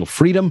digital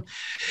freedom,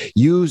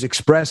 use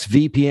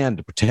ExpressVPN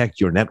to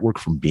protect your network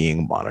from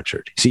being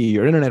monitored. See,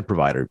 your internet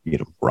provider,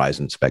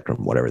 Verizon,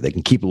 Spectrum, whatever, they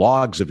can keep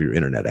logs of your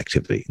internet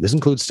activity. This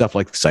includes stuff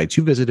like the sites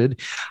you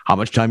visited, how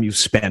much time you've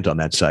spent on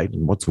that site,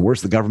 and what's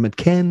worse, the government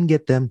can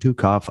get them to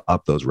cough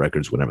up those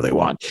records whenever they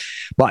want.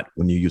 But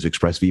when you use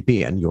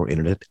ExpressVPN, your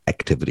internet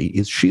activity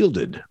is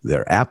shielded.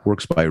 Their app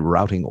works by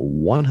routing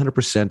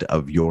 100%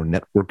 of your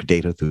network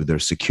data through their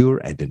secure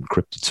and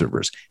encrypted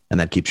servers, and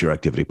that keeps your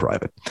activity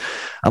private.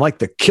 Unlike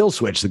the kill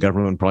switch the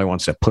government probably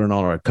wants to put in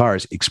all our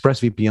cars,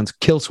 ExpressVPN's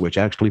kill switch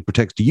actually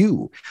protects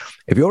you.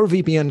 If your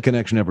VPN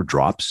connection ever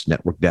drops,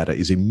 network data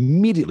is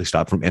immediately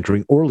stopped from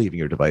entering or leaving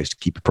your device to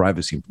keep your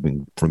privacy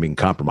from being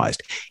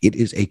compromised. It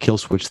is a kill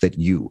switch that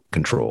you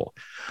control.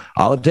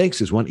 All it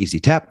takes is one easy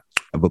tap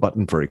of a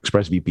button for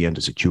ExpressVPN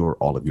to secure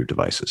all of your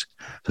devices.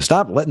 So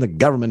stop letting the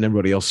government and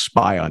everybody else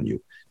spy on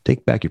you.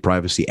 Take back your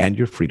privacy and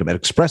your freedom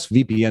at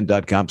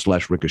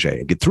expressvpn.com/ricochet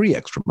and get 3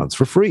 extra months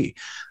for free.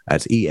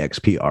 That's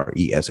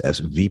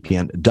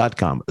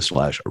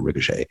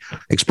expressvpn.com/ricochet.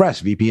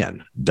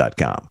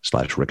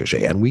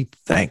 expressvpn.com/ricochet. And we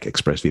thank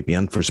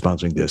ExpressVPN for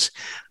sponsoring the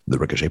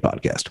Ricochet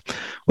podcast.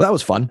 Well, that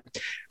was fun.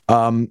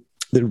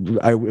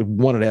 I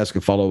wanted to ask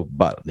a follow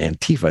about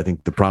Antifa. I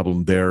think the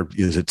problem there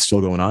is it's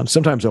still going on.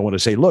 Sometimes I want to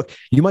say, look,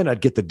 you might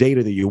not get the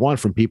data that you want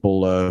from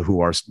people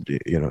who are,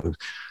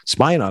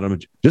 spying on them.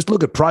 Just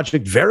look at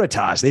Project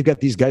Veritas. They've got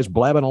these guys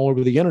blabbing all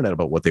over the internet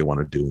about what they want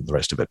to do and the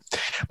rest of it.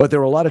 But there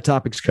were a lot of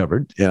topics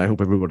covered, and I hope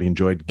everybody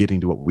enjoyed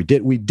getting to what we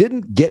did. We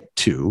didn't get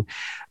to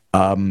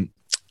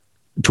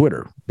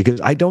Twitter because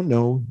I don't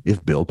know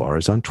if Bill Barr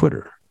is on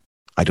Twitter.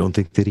 I don't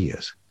think that he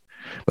is.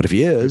 But if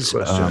he is,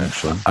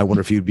 I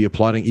wonder if you'd be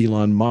applauding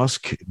Elon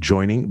Musk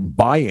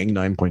buying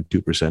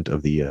 9.2%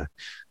 of the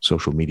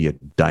social media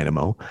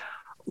dynamo.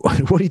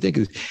 What do you think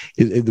is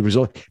the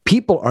result?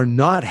 People are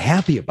not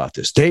happy about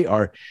this. They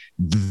are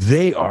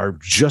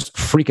just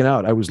freaking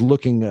out. I was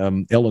looking,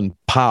 Ellen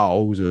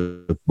Powell, who's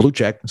a blue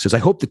check, says, I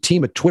hope the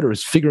team at Twitter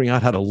is figuring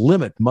out how to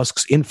limit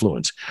Musk's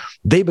influence.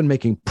 They've been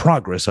making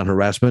progress on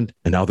harassment,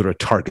 and now they're a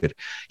target.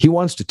 He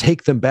wants to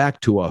take them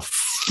back to a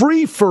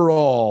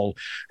free-for-all,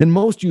 and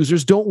most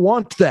users don't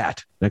want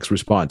that. Next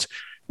response.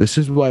 This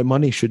is why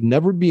money should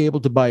never be able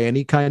to buy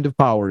any kind of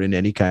power in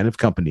any kind of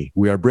company.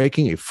 We are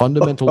breaking a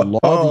fundamental law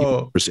of the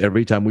universe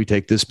every time we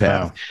take this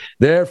path.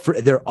 Wow.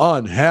 They're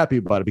unhappy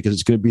about it because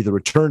it's going to be the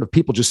return of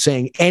people just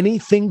saying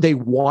anything they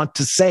want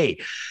to say.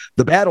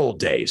 The bad old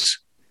days.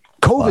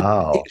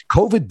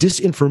 COVID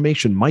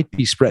disinformation might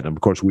be spread. And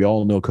of course, we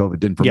all know COVID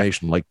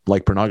disinformation,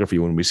 like pornography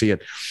when we see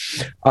it.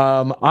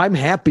 I'm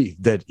happy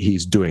that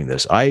he's doing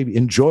this. I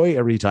enjoy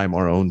every time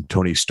our own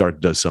Tony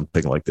Stark does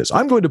something like this.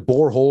 I'm going to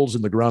bore holes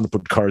in the ground and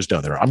put cars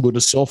down there. I'm going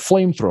to sell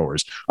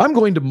flamethrowers. I'm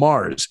going to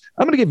Mars.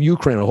 I'm going to give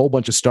Ukraine a whole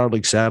bunch of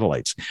Starlink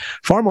satellites.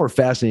 Far more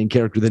fascinating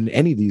character than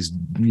any of these,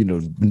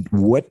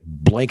 wet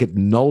blanket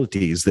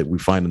nullities that we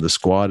find in the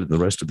Squad and the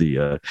rest of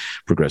the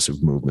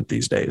progressive movement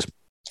these days.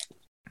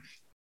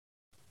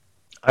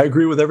 I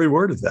agree with every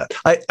word of that.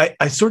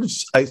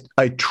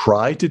 I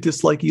try to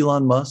dislike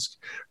Elon Musk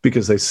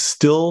because it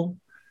still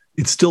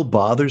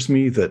bothers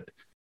me that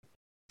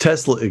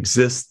Tesla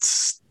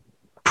exists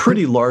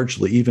pretty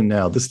largely, even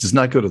now. This does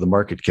not go to the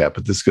market cap,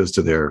 but this goes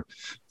to their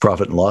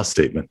profit and loss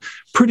statement,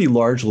 pretty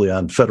largely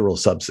on federal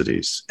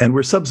subsidies. And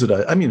we're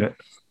subsidized. I mean,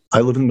 I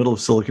live in the middle of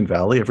Silicon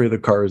Valley. Every other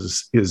car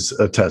is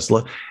a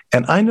Tesla.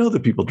 And I know the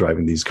people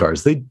driving these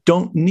cars, they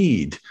don't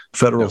need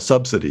federal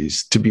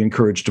subsidies to be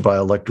encouraged to buy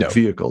electric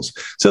vehicles.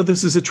 So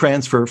this is a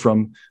transfer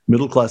from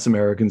middle-class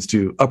Americans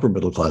to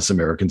upper-middle-class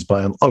Americans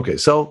buying. Okay,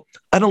 so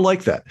I don't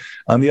like that.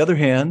 On the other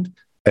hand,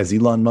 as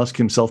Elon Musk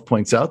himself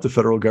points out, the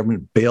federal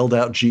government bailed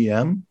out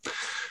GM.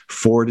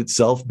 Ford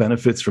itself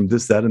benefits from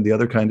this, that, and the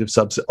other kind of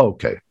subsidy.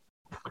 Okay.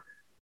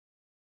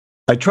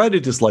 I try to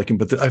dislike him,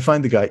 but I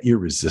find the guy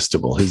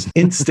irresistible. His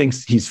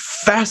instincts, he's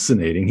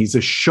fascinating. He's a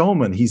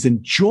showman. He's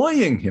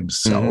enjoying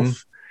himself.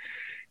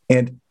 Mm-hmm.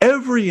 And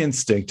every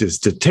instinct is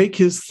to take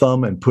his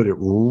thumb and put it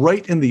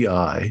right in the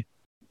eye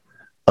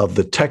of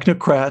the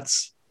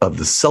technocrats, of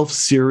the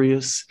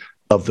self-serious,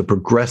 of the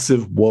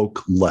progressive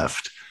woke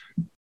left.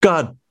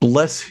 God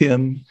bless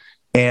him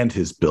and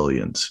his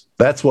billions.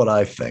 That's what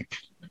I think.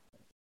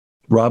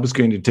 Rob is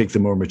going to take the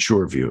more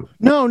mature view.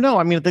 No.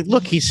 I mean,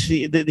 look,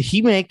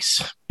 he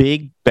makes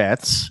big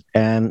bets,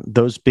 and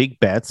those big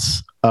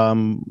bets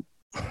have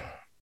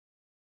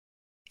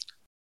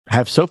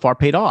so far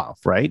paid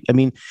off, right? I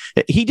mean,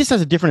 he just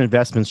has a different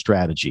investment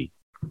strategy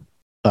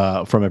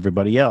from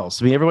everybody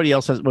else. I mean, everybody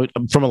else has,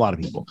 from a lot of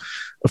people,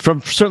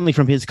 certainly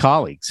from his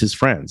colleagues, his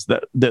friends.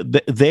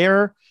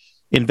 Their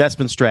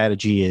investment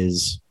strategy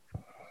is,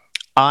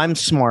 I'm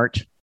smart,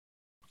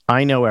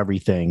 I know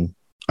everything.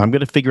 I'm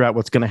going to figure out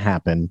what's going to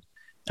happen.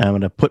 I'm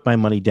going to put my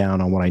money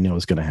down on what I know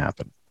is going to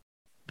happen.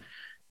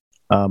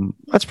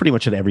 That's pretty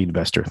much what every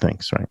investor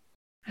thinks, right?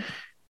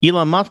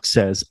 Elon Musk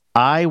says,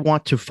 I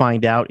want to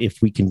find out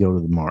if we can go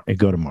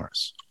to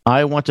Mars.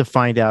 I want to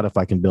find out if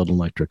I can build an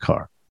electric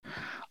car.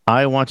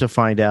 I want to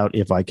find out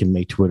if I can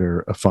make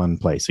Twitter a fun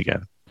place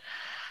again.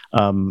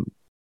 And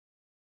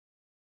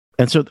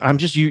so I'm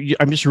just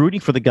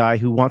rooting for the guy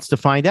who wants to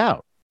find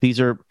out. These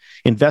are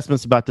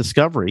investments about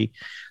discovery.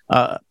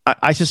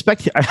 I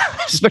suspect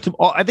him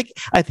all. I think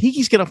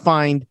he's going to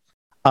find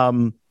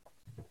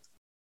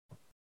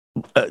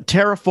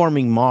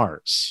terraforming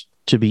Mars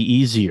to be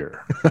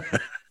easier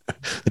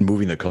than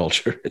moving the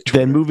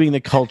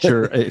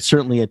culture.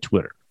 Certainly at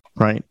Twitter,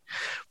 right?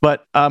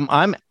 But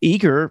I'm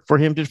eager for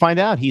him to find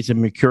out. He's a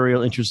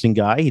mercurial, interesting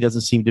guy. He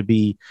doesn't seem to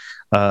be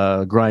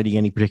grinding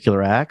any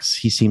particular axe.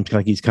 He seems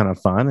like he's kind of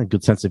fun, a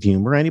good sense of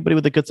humor. Anybody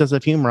with a good sense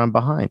of humor, I'm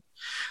behind.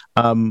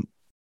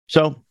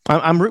 So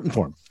I'm rooting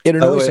for him.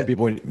 Some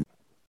people.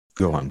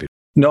 Go on, Peter.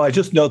 No, I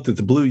just note that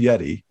the Blue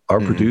Yeti, our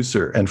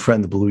producer and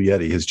friend, the Blue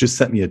Yeti, has just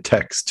sent me a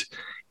text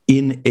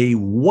in a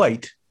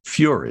white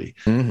fury.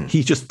 Mm-hmm.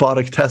 He just bought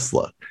a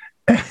Tesla.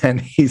 And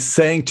he's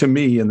saying to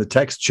me in the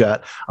text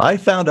chat, I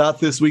found out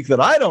this week that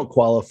I don't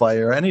qualify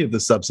for any of the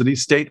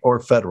subsidies, state or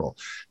federal.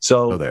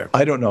 So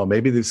I don't know.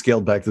 Maybe they've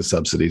scaled back the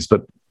subsidies,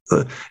 but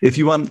if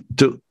you want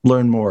to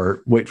learn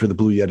more, wait for the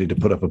Blue Yeti to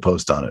put up a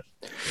post on it.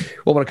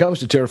 Well, when it comes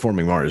to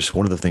terraforming Mars,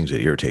 one of the things that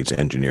irritates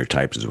engineer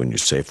types is when you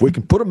say, if we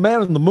can put a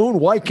man on the moon,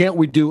 why can't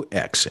we do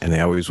X? And they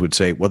always would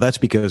say, well, that's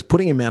because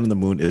putting a man on the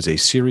moon is a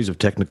series of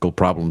technical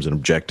problems and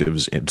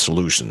objectives and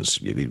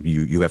solutions.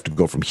 You have to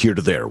go from here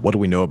to there. What do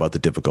we know about the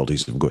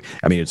difficulties of going?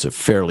 I mean, it's a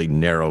fairly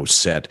narrow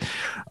set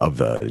of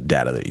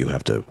data that you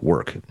have to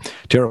work.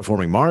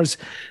 Terraforming Mars,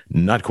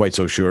 not quite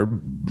so sure,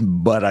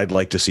 but I'd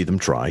like to see them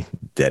try.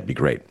 That'd be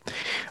great.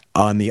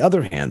 On the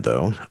other hand,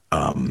 though,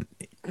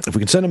 if we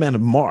can send a man to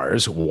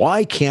Mars,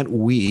 why can't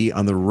we,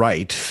 on the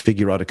right,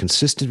 figure out a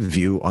consistent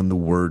view on the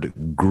word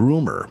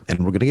groomer? And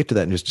we're going to get to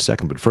that in just a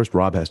second. But first,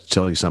 Rob has to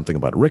tell you something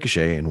about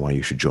Ricochet and why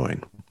you should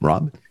join.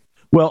 Rob?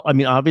 Well, I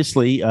mean,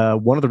 obviously,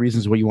 one of the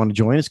reasons why you want to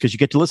join is because you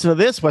get to listen to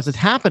this while it's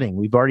happening.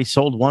 We've already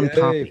sold one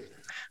copy.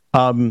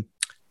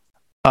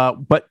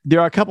 But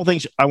there are a couple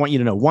things I want you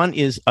to know. One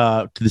is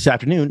this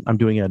afternoon, I'm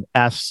doing an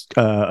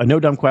No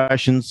Dumb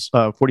Questions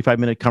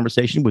 45-minute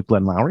conversation with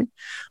Glenn Lowry.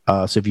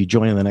 So if you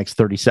join in the next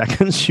 30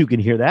 seconds, you can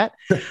hear that.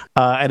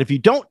 And if you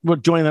don't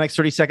join in the next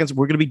 30 seconds,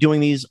 we're going to be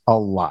doing these a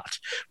lot.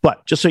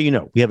 But just so you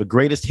know, we have a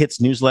Greatest Hits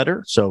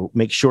newsletter. So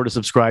make sure to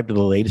subscribe to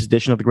the latest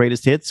edition of the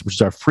Greatest Hits, which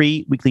is our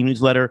free weekly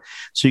newsletter.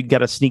 So you can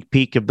get a sneak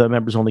peek of the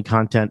members-only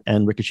content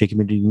and Ricochet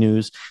community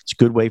news. It's a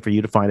good way for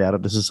you to find out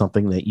if this is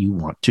something that you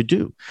want to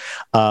do.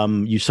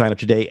 You sign up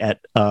today at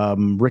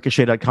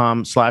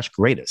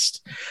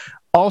ricochet.com/greatest.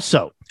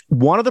 Also,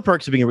 one of the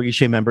perks of being a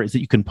Ricochet member is that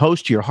you can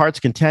post to your heart's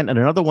content. And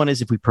another one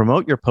is if we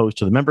promote your post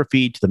to the member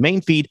feed, to the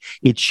main feed,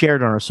 it's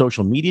shared on our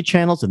social media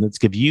channels. And let's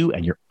give you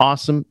and your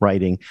awesome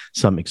writing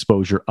some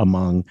exposure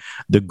among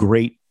the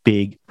great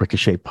big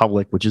Ricochet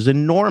public, which is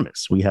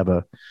enormous. We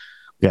got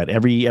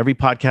every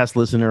podcast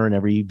listener and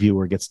every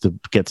viewer gets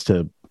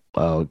to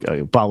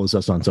follows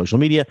us on social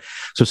media.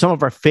 So some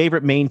of our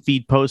favorite main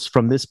feed posts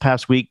from this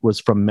past week was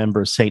from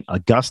member St.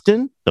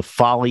 Augustine, The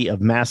Folly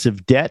of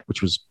Massive Debt,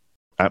 which was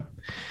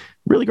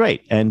really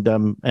great. And I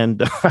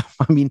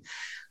mean,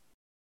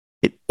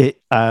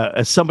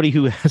 as somebody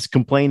who has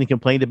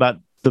complained about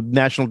the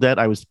national debt,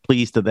 I was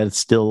pleased that it's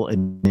still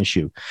an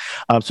issue.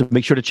 So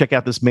make sure to check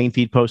out this main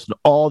feed post and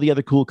all the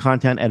other cool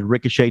content at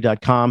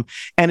ricochet.com.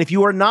 And if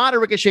you are not a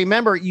Ricochet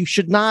member, you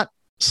should not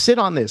sit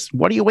on this.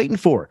 What are you waiting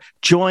for?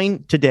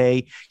 Join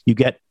today. You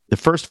get the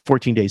first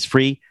 14 days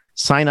free.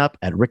 Sign up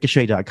at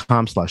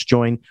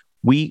ricochet.com/join.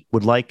 We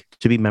would like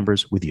to be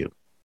members with you.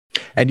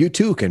 And you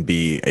too can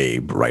be a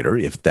writer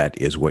if that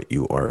is what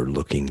you are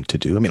looking to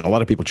do. I mean, a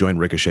lot of people join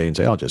Ricochet and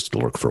say, I'll just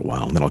lurk for a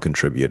while and then I'll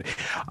contribute.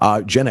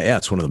 Jenna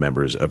S., one of the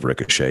members of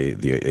Ricochet,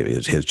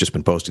 has just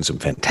been posting some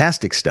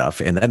fantastic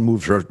stuff, and that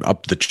moves her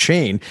up the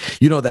chain.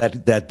 You know,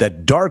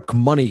 that dark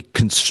money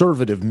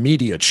conservative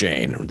media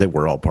chain that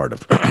we're all part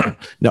of.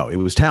 No, it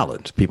was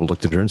talent. People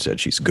looked at her and said,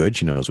 she's good.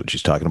 She knows what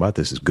she's talking about.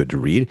 This is good to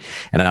read.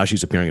 And now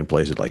she's appearing in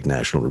places like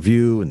National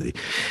Review and the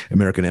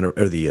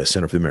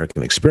Center for the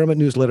American Experiment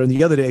newsletter. And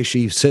the other day,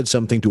 she said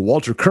something to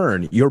Walter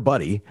Kern, your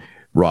buddy,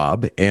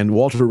 Rob, and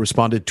Walter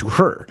responded to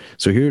her.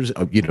 So here's,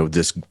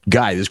 this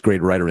guy, this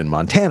great writer in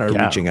Montana,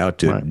 reaching out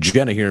to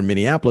Jenna here in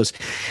Minneapolis.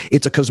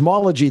 It's a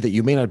cosmology that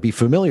you may not be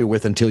familiar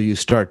with until you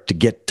start to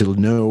get to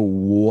know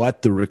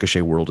what the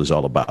Ricochet world is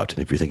all about.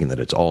 And if you're thinking that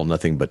it's all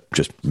nothing but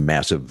just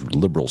massive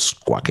liberal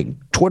squawking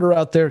Twitter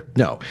out there,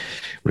 no.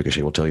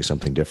 Ricochet will tell you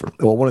something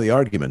different. Well, one of the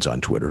arguments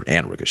on Twitter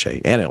and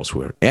Ricochet and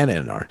elsewhere and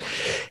NR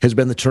has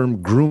been the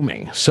term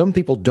grooming. Some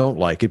people don't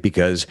like it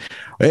because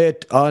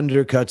it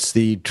undercuts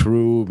the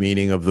true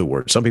meaning of the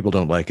word. Some people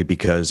don't like it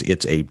because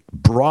it's a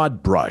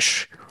broad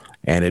brush,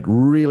 and it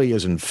really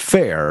isn't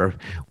fair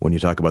when you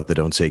talk about the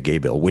Don't Say Gay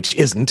bill, which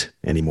isn't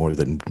any more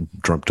than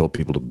Trump told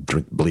people to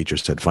drink bleach or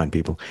said fine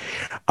people.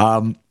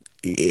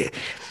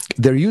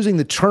 They're using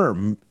the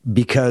term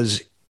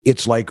because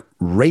it's like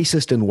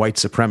racist and white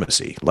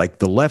supremacy, like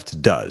the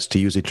left does, to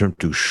use a term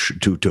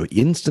to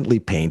instantly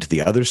paint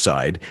the other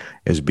side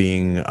as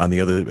being on the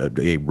other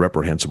a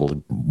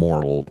reprehensible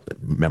moral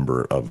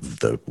member of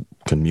the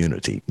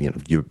community.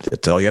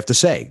 That's all you have to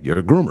say. You're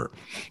a groomer.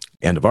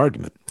 End of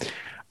argument.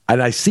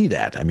 And I see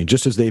that. I mean,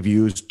 just as they've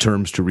used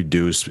terms to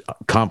reduce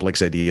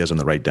complex ideas on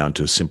the right down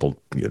to simple,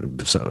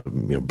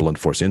 blunt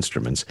force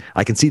instruments,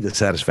 I can see the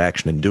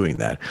satisfaction in doing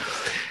that.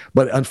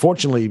 But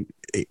unfortunately,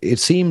 it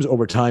seems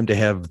over time to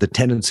have the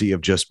tendency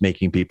of just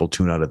making people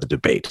tune out of the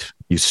debate.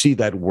 You see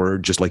that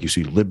word just like you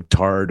see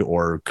libtard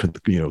or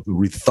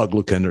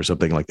Rethuglican or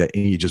something like that,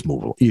 and you just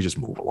move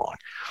along.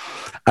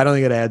 I don't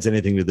think it adds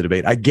anything to the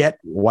debate. I get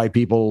why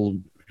people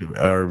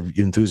are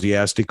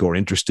enthusiastic or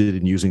interested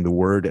in using the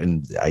word,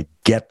 and I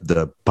get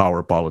the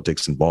power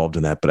politics involved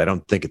in that, but I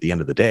don't think at the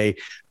end of the day,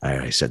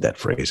 I said that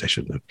phrase, I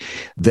shouldn't have,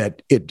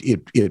 that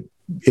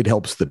it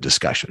helps the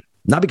discussion.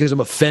 Not because I'm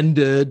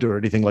offended or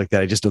anything like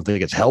that. I just don't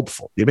think it's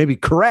helpful. It may be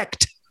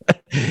correct, but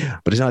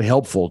it's not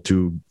helpful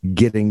to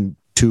getting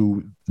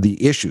to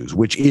the issues,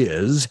 which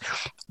is,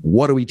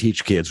 what do we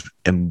teach kids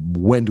and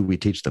when do we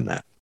teach them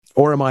that?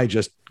 Or am I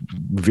just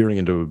veering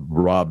into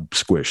Rob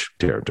Squish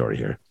territory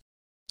here?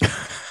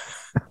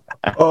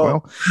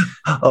 Popular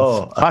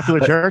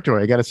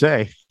territory, I got to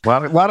say. A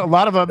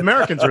lot of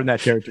Americans are in that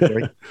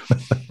territory.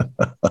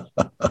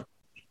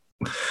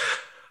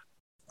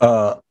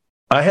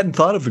 I hadn't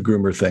thought of the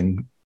groomer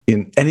thing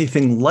in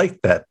anything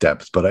like that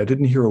depth, but I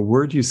didn't hear a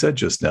word you said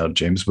just now,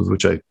 James, with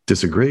which I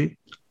disagree.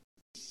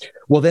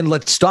 Well, then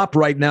let's stop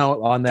right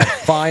now on that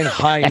fine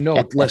high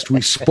note, lest we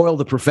spoil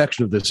the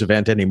perfection of this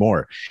event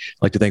anymore.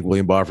 I'd like to thank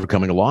William Barr for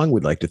coming along.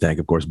 We'd like to thank,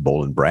 of course,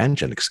 Boll &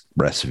 Branch and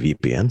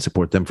ExpressVPN.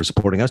 Support them for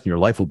supporting us, and your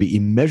life will be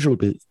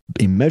immeasurably,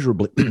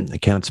 I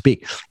can't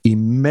speak,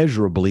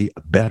 immeasurably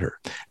better.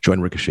 Join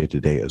Ricochet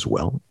today as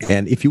well.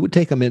 And if you would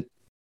take a minute,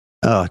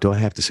 do I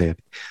have to say it?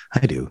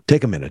 I do.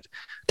 Take a minute.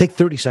 Take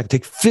 30 seconds.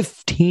 Take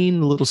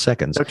 15 little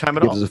seconds. No time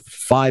at all. Give us a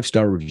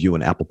 5-star review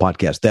on Apple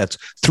Podcasts. That's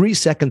 3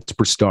 seconds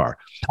per star.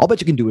 I'll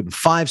bet you can do it in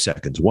 5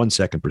 seconds, 1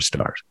 second per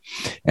star.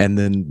 And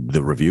then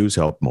the reviews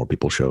help more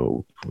people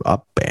show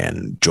up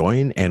and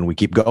join. And we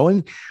keep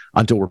going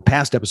until we're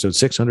past episode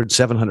 600,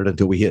 700,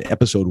 until we hit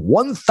episode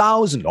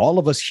 1,000. All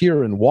of us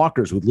here in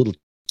walkers with little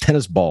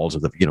tennis balls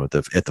at the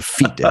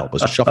feet to help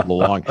us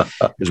shuffle along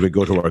as we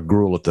go to our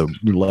gruel at the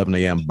 11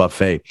 a.m.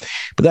 buffet.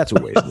 But that's a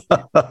waste.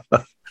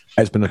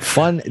 It's been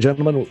fun,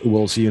 gentlemen.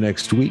 We'll see you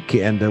next week,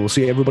 and we'll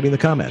see everybody in the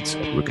comments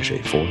at Ricochet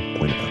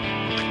 4.0.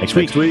 Next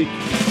week.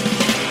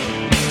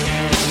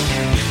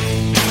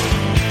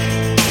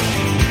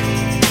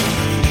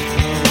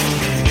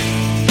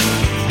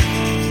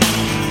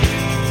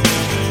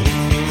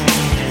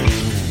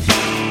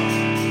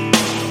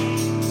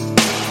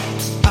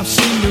 I've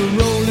seen the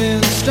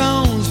Rolling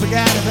Stones,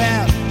 forgot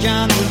about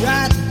Johnny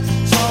Rotten,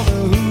 saw the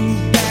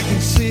Who back in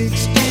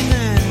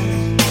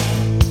 '69,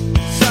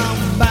 saw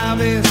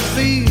Bobby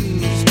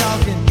Fields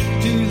talking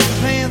to the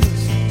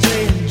Panthers,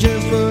 saying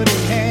just what he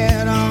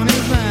had on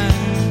his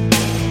mind.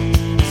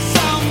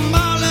 Saw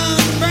Marlon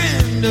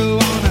Brando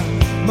on a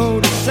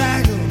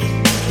motorcycle,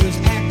 he was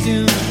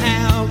acting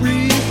out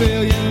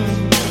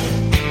rebellion.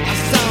 I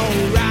saw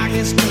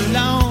Rocky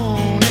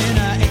Stallone in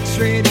an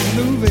X-rated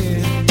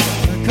movie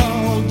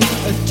called The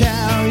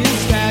Italian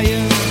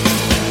Stallion.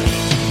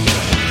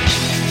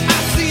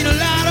 I've seen a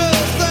lot of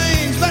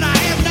things, but I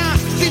have not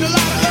seen a lot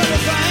of other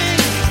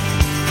things.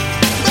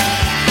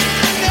 But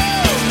I know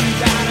you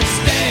gotta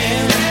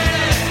stand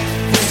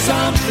for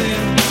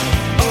something,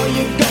 or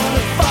you're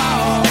gonna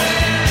fall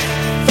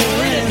for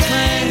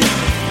anything.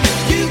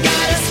 You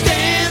gotta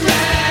stand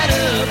right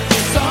up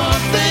for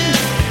something,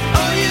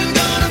 or you're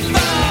gonna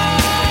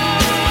fall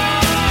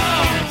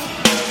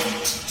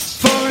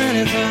for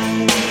anything.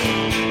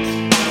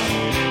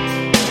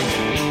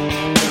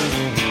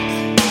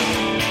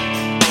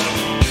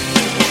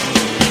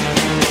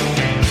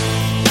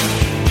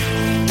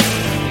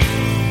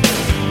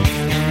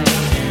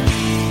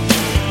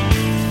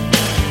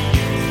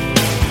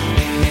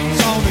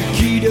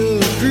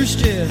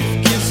 Khrushchev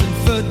kissing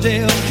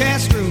Fidel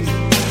Castro,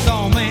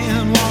 saw a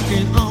man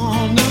walking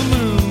on the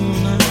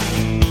moon.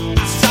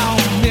 I saw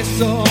Miss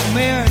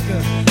America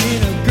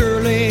in a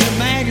girly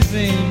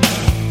magazine,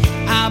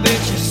 I bet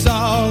you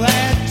saw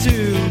that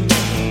too.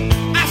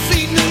 I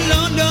seen the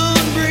London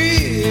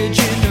Bridge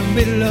in the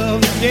middle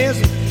of the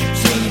desert,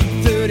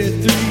 seen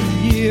 33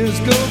 years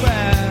go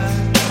by.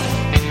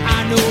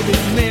 I know the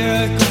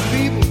American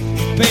people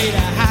paid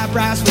a high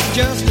price for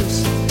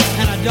justice,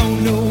 and I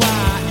don't know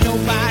why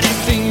nobody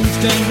seems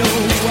to know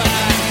why.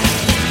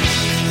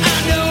 I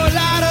know a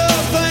lot of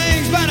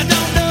things, but I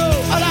don't know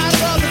a lot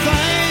of other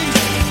things.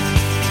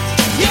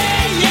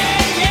 Yeah,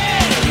 yeah, yeah.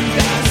 You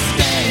gotta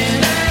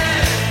stand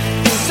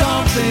for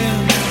something,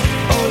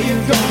 or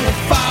you're gonna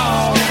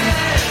fall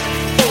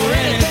for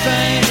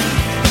anything.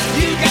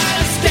 You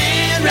gotta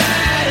stand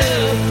right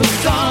up for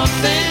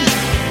something,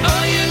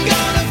 or you're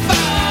gonna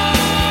fall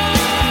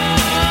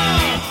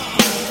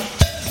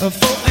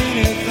for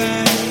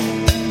anything.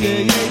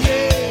 Yeah, yeah, yeah.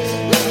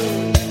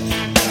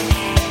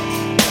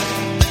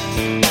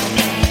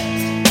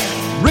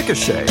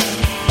 Ricochet.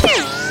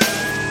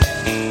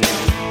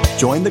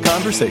 Join the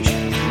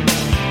conversation.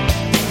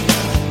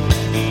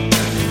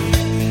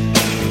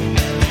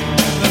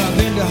 Well, I've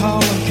been to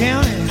Harlan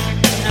County,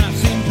 and I've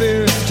seen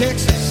Paris,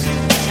 Texas,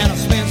 and I've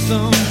spent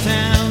some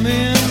time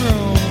in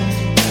Rome.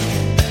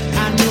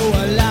 I know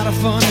a lot of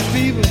funny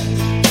people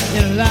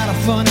in a lot of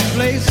funny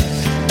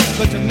places,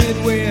 but the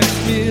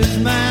Midwest is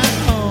my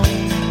home.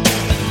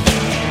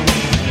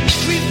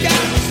 We've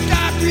got to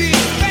stop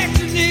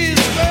respecting this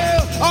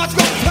world, or it's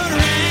gonna turn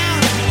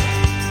around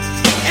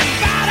and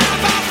bite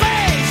off our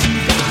face. You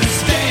gotta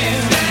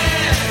stand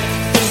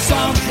for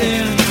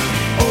something,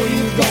 or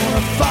you're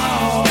gonna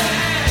fall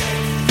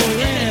for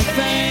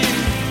anything.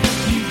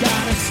 You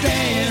gotta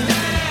stand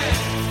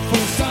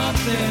for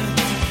something,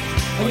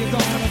 or you're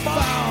gonna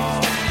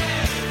fall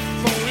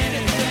for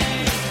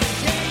anything.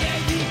 Yeah, yeah,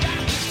 you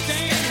gotta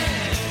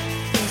stand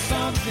for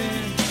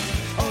something.